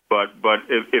 But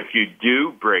if you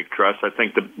do break trust, I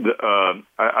think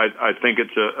I think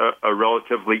it's a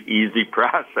relatively easy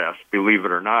process, believe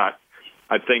it or not.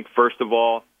 I think first of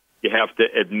all you have to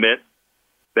admit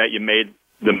that you made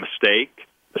the mistake.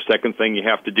 The second thing you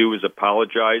have to do is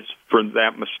apologize for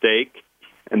that mistake,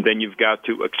 and then you've got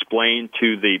to explain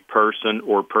to the person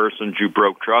or persons you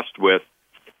broke trust with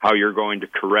how you're going to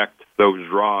correct those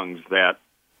wrongs that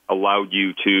allowed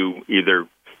you to either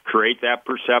create that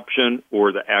perception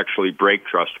or to actually break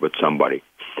trust with somebody.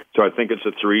 So I think it's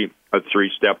a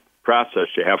three-step process.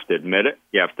 You have to admit it,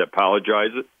 you have to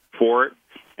apologize for it,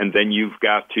 and then you've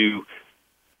got to,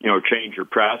 change your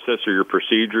process or your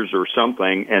procedures or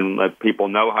something and let people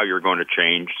know how you're going to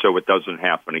change so it doesn't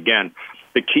happen again.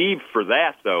 The key for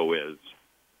that, though, is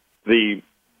the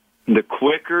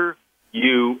quicker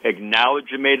you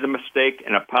acknowledge you made the mistake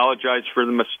and apologize for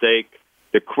the mistake,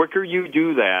 the quicker you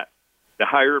do that, the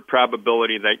higher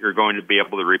probability that you're going to be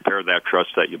able to repair that trust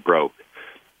that you broke.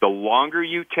 The longer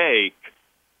you take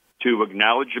to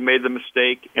acknowledge you made the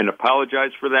mistake and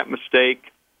apologize for that mistake,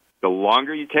 the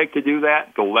longer you take to do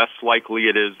that, the less likely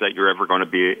it is that you're ever going to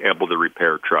be able to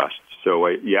repair trust. So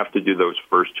you have to do those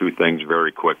first two things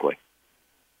very quickly.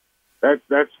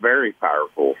 That's very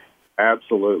powerful.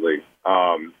 Absolutely.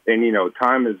 And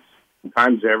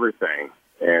time's everything.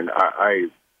 And I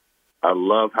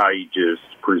love how you just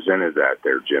presented that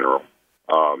there, General,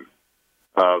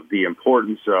 of the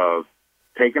importance of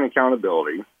taking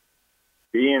accountability,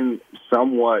 being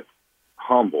somewhat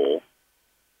humble,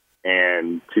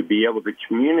 and to be able to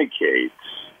communicate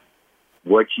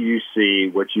what you see,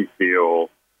 what you feel,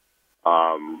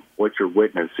 what you're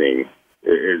witnessing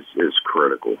is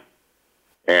critical.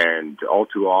 And all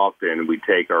too often we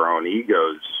take our own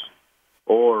egos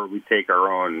or we take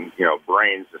our own,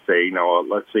 brains to say,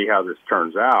 let's see how this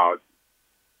turns out,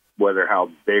 whether how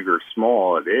big or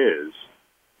small it is.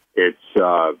 It's,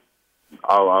 I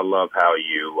love how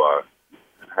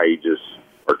you just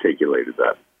articulated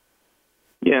that.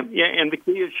 Yeah, and the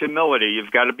key is humility.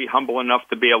 You've got to be humble enough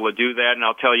to be able to do that. And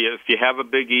I'll tell you, if you have a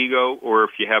big ego or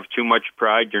if you have too much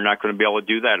pride, you're not going to be able to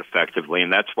do that effectively.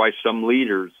 And that's why some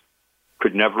leaders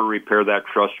could never repair that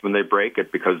trust when they break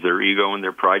it, because their ego and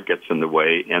their pride gets in the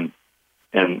way, and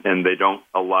they don't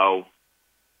allow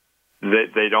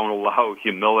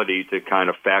humility to kind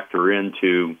of factor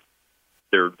into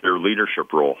their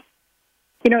leadership role.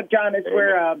 John, as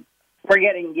we're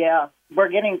getting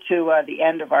to the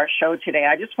end of our show today,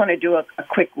 I just want to do a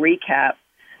quick recap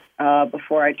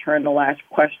before I turn the last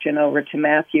question over to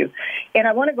Matthew. And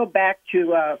I want to go back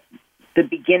to the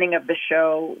beginning of the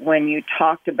show when you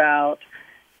talked about,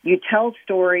 you tell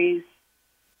stories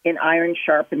in Iron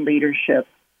Sharpened Leadership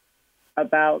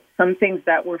about some things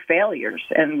that were failures,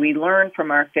 and we learn from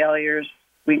our failures.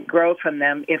 We grow from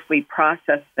them if we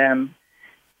process them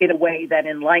in a way that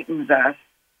enlightens us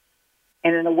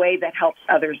and in a way that helps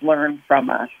others learn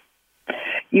from us.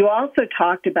 You also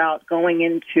talked about going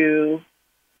into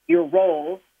your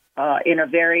role in a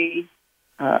very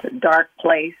dark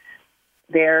place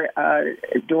there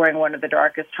during one of the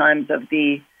darkest times of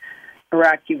the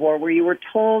Iraqi war, where you were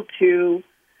told to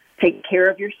take care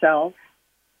of yourself,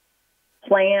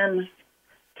 plan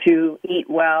to eat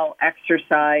well,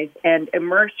 exercise, and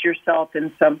immerse yourself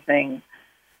in something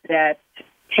that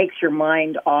takes your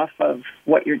mind off of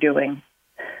what you're doing,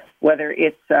 whether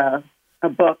it's a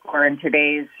book or in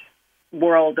today's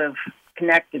world of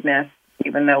connectedness,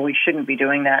 even though we shouldn't be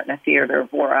doing that in a theater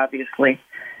of war, obviously,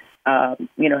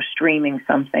 streaming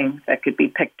something that could be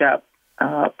picked up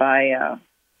by,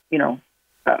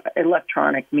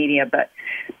 electronic media, but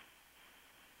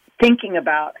thinking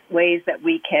about ways that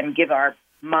we can give our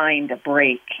mind a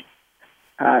break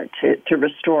to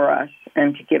restore us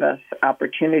and to give us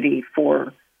opportunity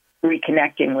for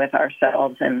reconnecting with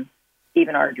ourselves and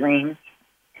even our dreams.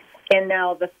 And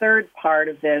now the third part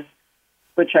of this,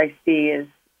 which I see is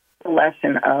the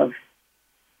lesson of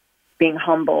being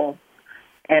humble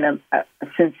and a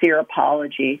sincere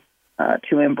apology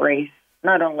to embrace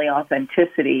not only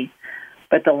authenticity,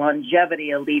 but the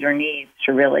longevity a leader needs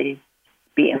to really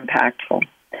be impactful.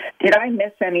 Did I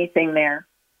miss anything there?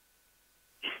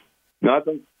 No,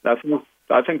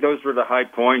 I think those were the high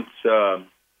points,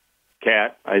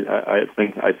 Kat.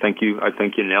 I think you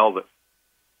nailed it.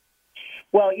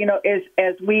 Well,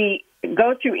 as we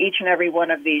go through each and every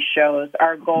one of these shows,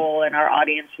 our goal, and our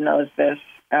audience knows this,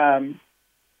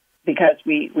 because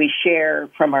we share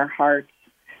from our hearts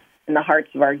and the hearts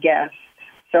of our guests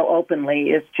so openly,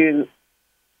 is to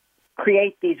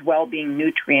create these well-being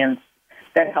nutrients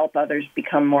that help others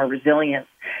become more resilient.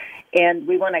 And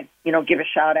we want to, give a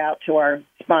shout-out to our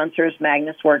sponsors,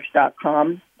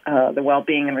 MagnusWorks.com, the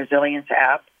Wellbeing and Resilience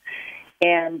app,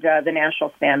 and the National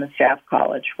Command and Staff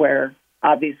College, where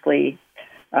obviously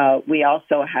we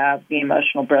also have the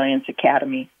Emotional Brilliance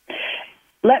Academy.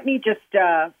 Let me just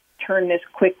turn this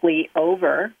quickly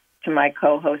over to my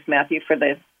co-host, Matthew, for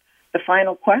the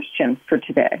final question for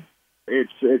today.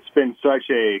 It's been such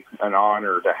an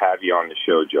honor to have you on the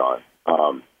show, John.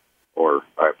 Or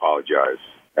I apologize,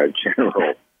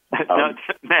 General.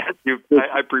 Matthew,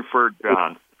 I prefer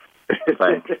John.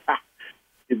 Thanks.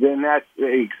 Then that's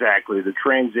exactly the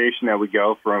transition that we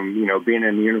go from, being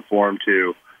in uniform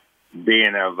to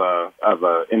being of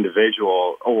a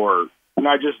individual, or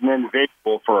not just an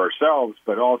individual for ourselves,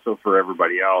 but also for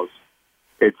everybody else.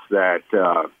 It's that,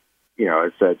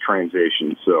 it's that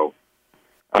transition. So,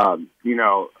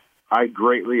 I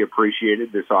greatly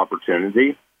appreciated this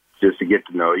opportunity just to get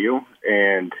to know you.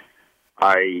 And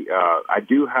I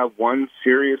do have one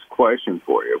serious question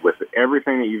for you. With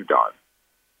everything that you've done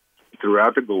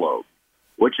throughout the globe,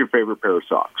 what's your favorite pair of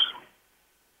socks?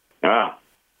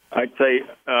 I'd say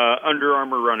Under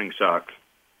Armour running socks.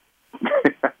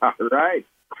 All right.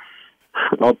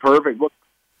 Oh, perfect.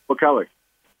 What color?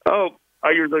 Oh,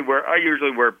 I usually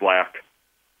wear black.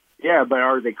 Yeah, but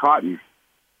are they cotton?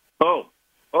 Oh,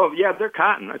 yeah, they're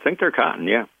cotton. I think they're cotton.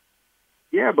 Yeah.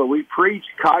 Yeah, but we preach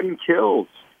cotton kills.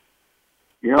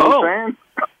 You know what I'm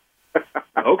saying?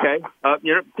 Okay.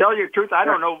 Tell you the truth, I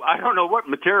don't know what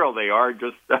material they are.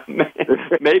 Just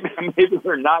maybe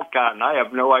they're not cotton. I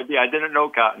have no idea. I didn't know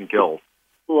cotton kills.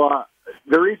 Well,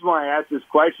 the reason why I ask this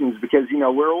question is because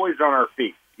we're always on our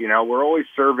feet. We're always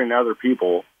serving other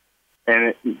people,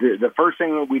 and the first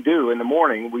thing that we do in the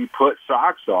morning, we put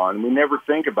socks on. We never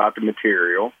think about the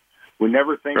material. We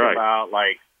never think about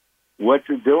what's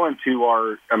it doing to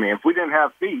our. I mean, if we didn't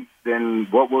have feet, then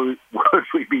what would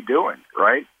we be doing,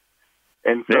 right?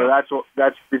 And so that's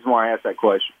the reason why I asked that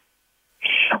question.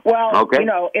 Well, in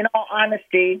all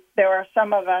honesty, there are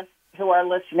some of us who are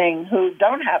listening who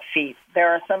don't have feet.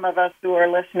 There are some of us who are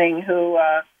listening who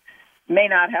may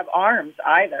not have arms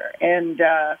either. And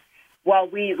while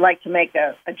we like to make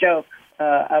a joke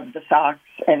of the socks,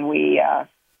 and we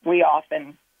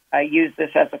often use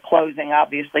this as a closing,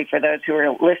 obviously, for those who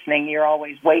are listening, you're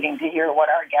always waiting to hear what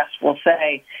our guests will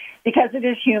say, because it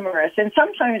is humorous. And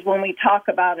sometimes when we talk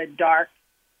about a dark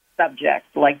subject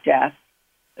like death,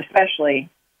 especially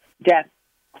death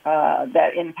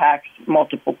that impacts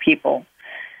multiple people,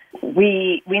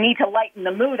 we need to lighten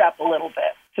the mood up a little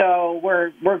bit. So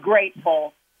we're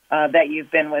grateful that you've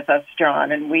been with us,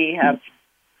 John, and we have,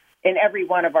 in every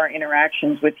one of our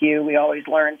interactions with you, we always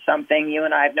learn something. You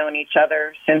and I have known each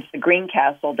other since the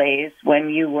Greencastle days, when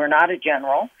you were not a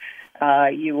general.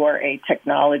 You were a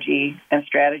technology and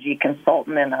strategy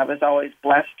consultant, and I was always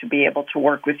blessed to be able to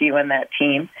work with you and that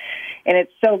team. And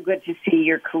it's so good to see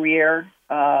your career,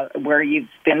 where you've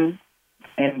been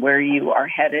and where you are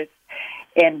headed.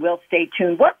 And we'll stay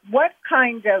tuned. What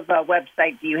kind of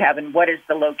website do you have, and what is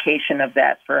the location of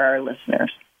that for our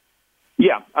listeners?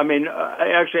 Yeah, I mean,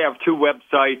 I actually have two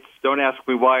websites. Don't ask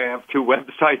me why I have two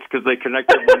websites, because they connect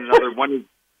to one another.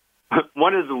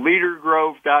 One is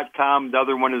leadergrove.com. The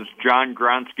other one is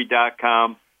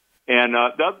johngronski.com. And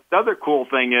the other cool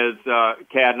thing is,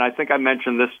 Kat, and I think I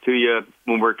mentioned this to you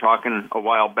when we were talking a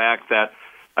while back, that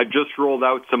I just rolled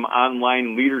out some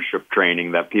online leadership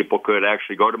training that people could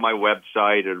actually go to my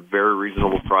website at a very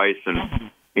reasonable price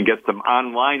and get some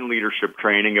online leadership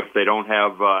training if they don't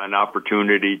have an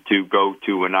opportunity to go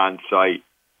to an on-site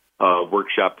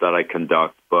workshop that I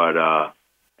conduct. But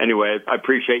anyway, I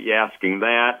appreciate you asking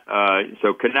that.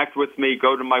 So connect with me.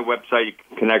 Go to my website. You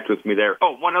can connect with me there.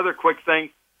 Oh, one other quick thing.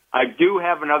 I do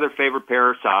have another favorite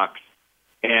pair of socks,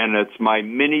 and it's my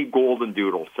mini golden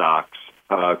doodle socks,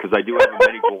 because I do have a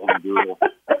mini golden doodle.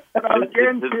 I'm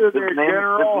getting to there,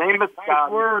 General. His name is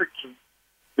Scott.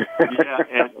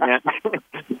 Yeah,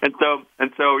 and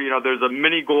so there's a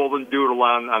mini golden doodle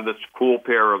on this cool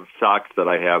pair of socks that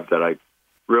I have that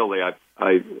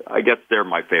I guess they're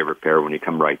my favorite pair when you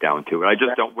come right down to it. I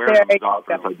just don't wear them as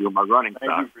often as I do my running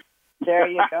socks. There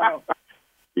you go.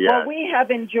 Yeah. Well, we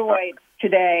have enjoyed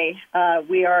today.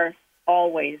 We are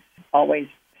always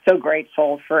so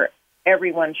grateful for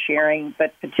everyone sharing,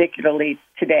 but particularly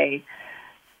today,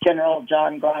 General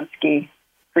John Gronski,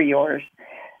 for yours.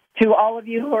 To all of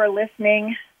you who are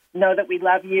listening, know that we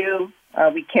love you.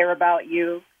 We care about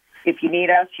you. If you need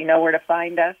us, you know where to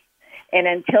find us. And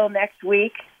until next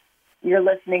week, you're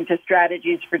listening to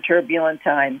Strategies for Turbulent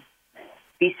Times.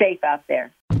 Be safe out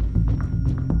there.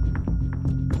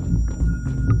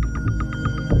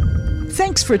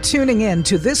 Thanks for tuning in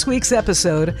to this week's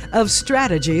episode of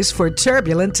Strategies for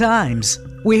Turbulent Times.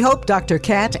 We hope Dr.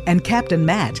 Kat and Captain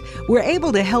Matt were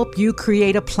able to help you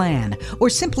create a plan or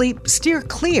simply steer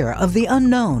clear of the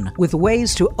unknown with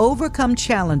ways to overcome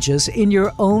challenges in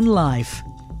your own life.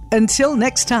 Until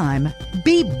next time,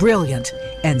 be brilliant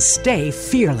and stay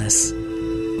fearless.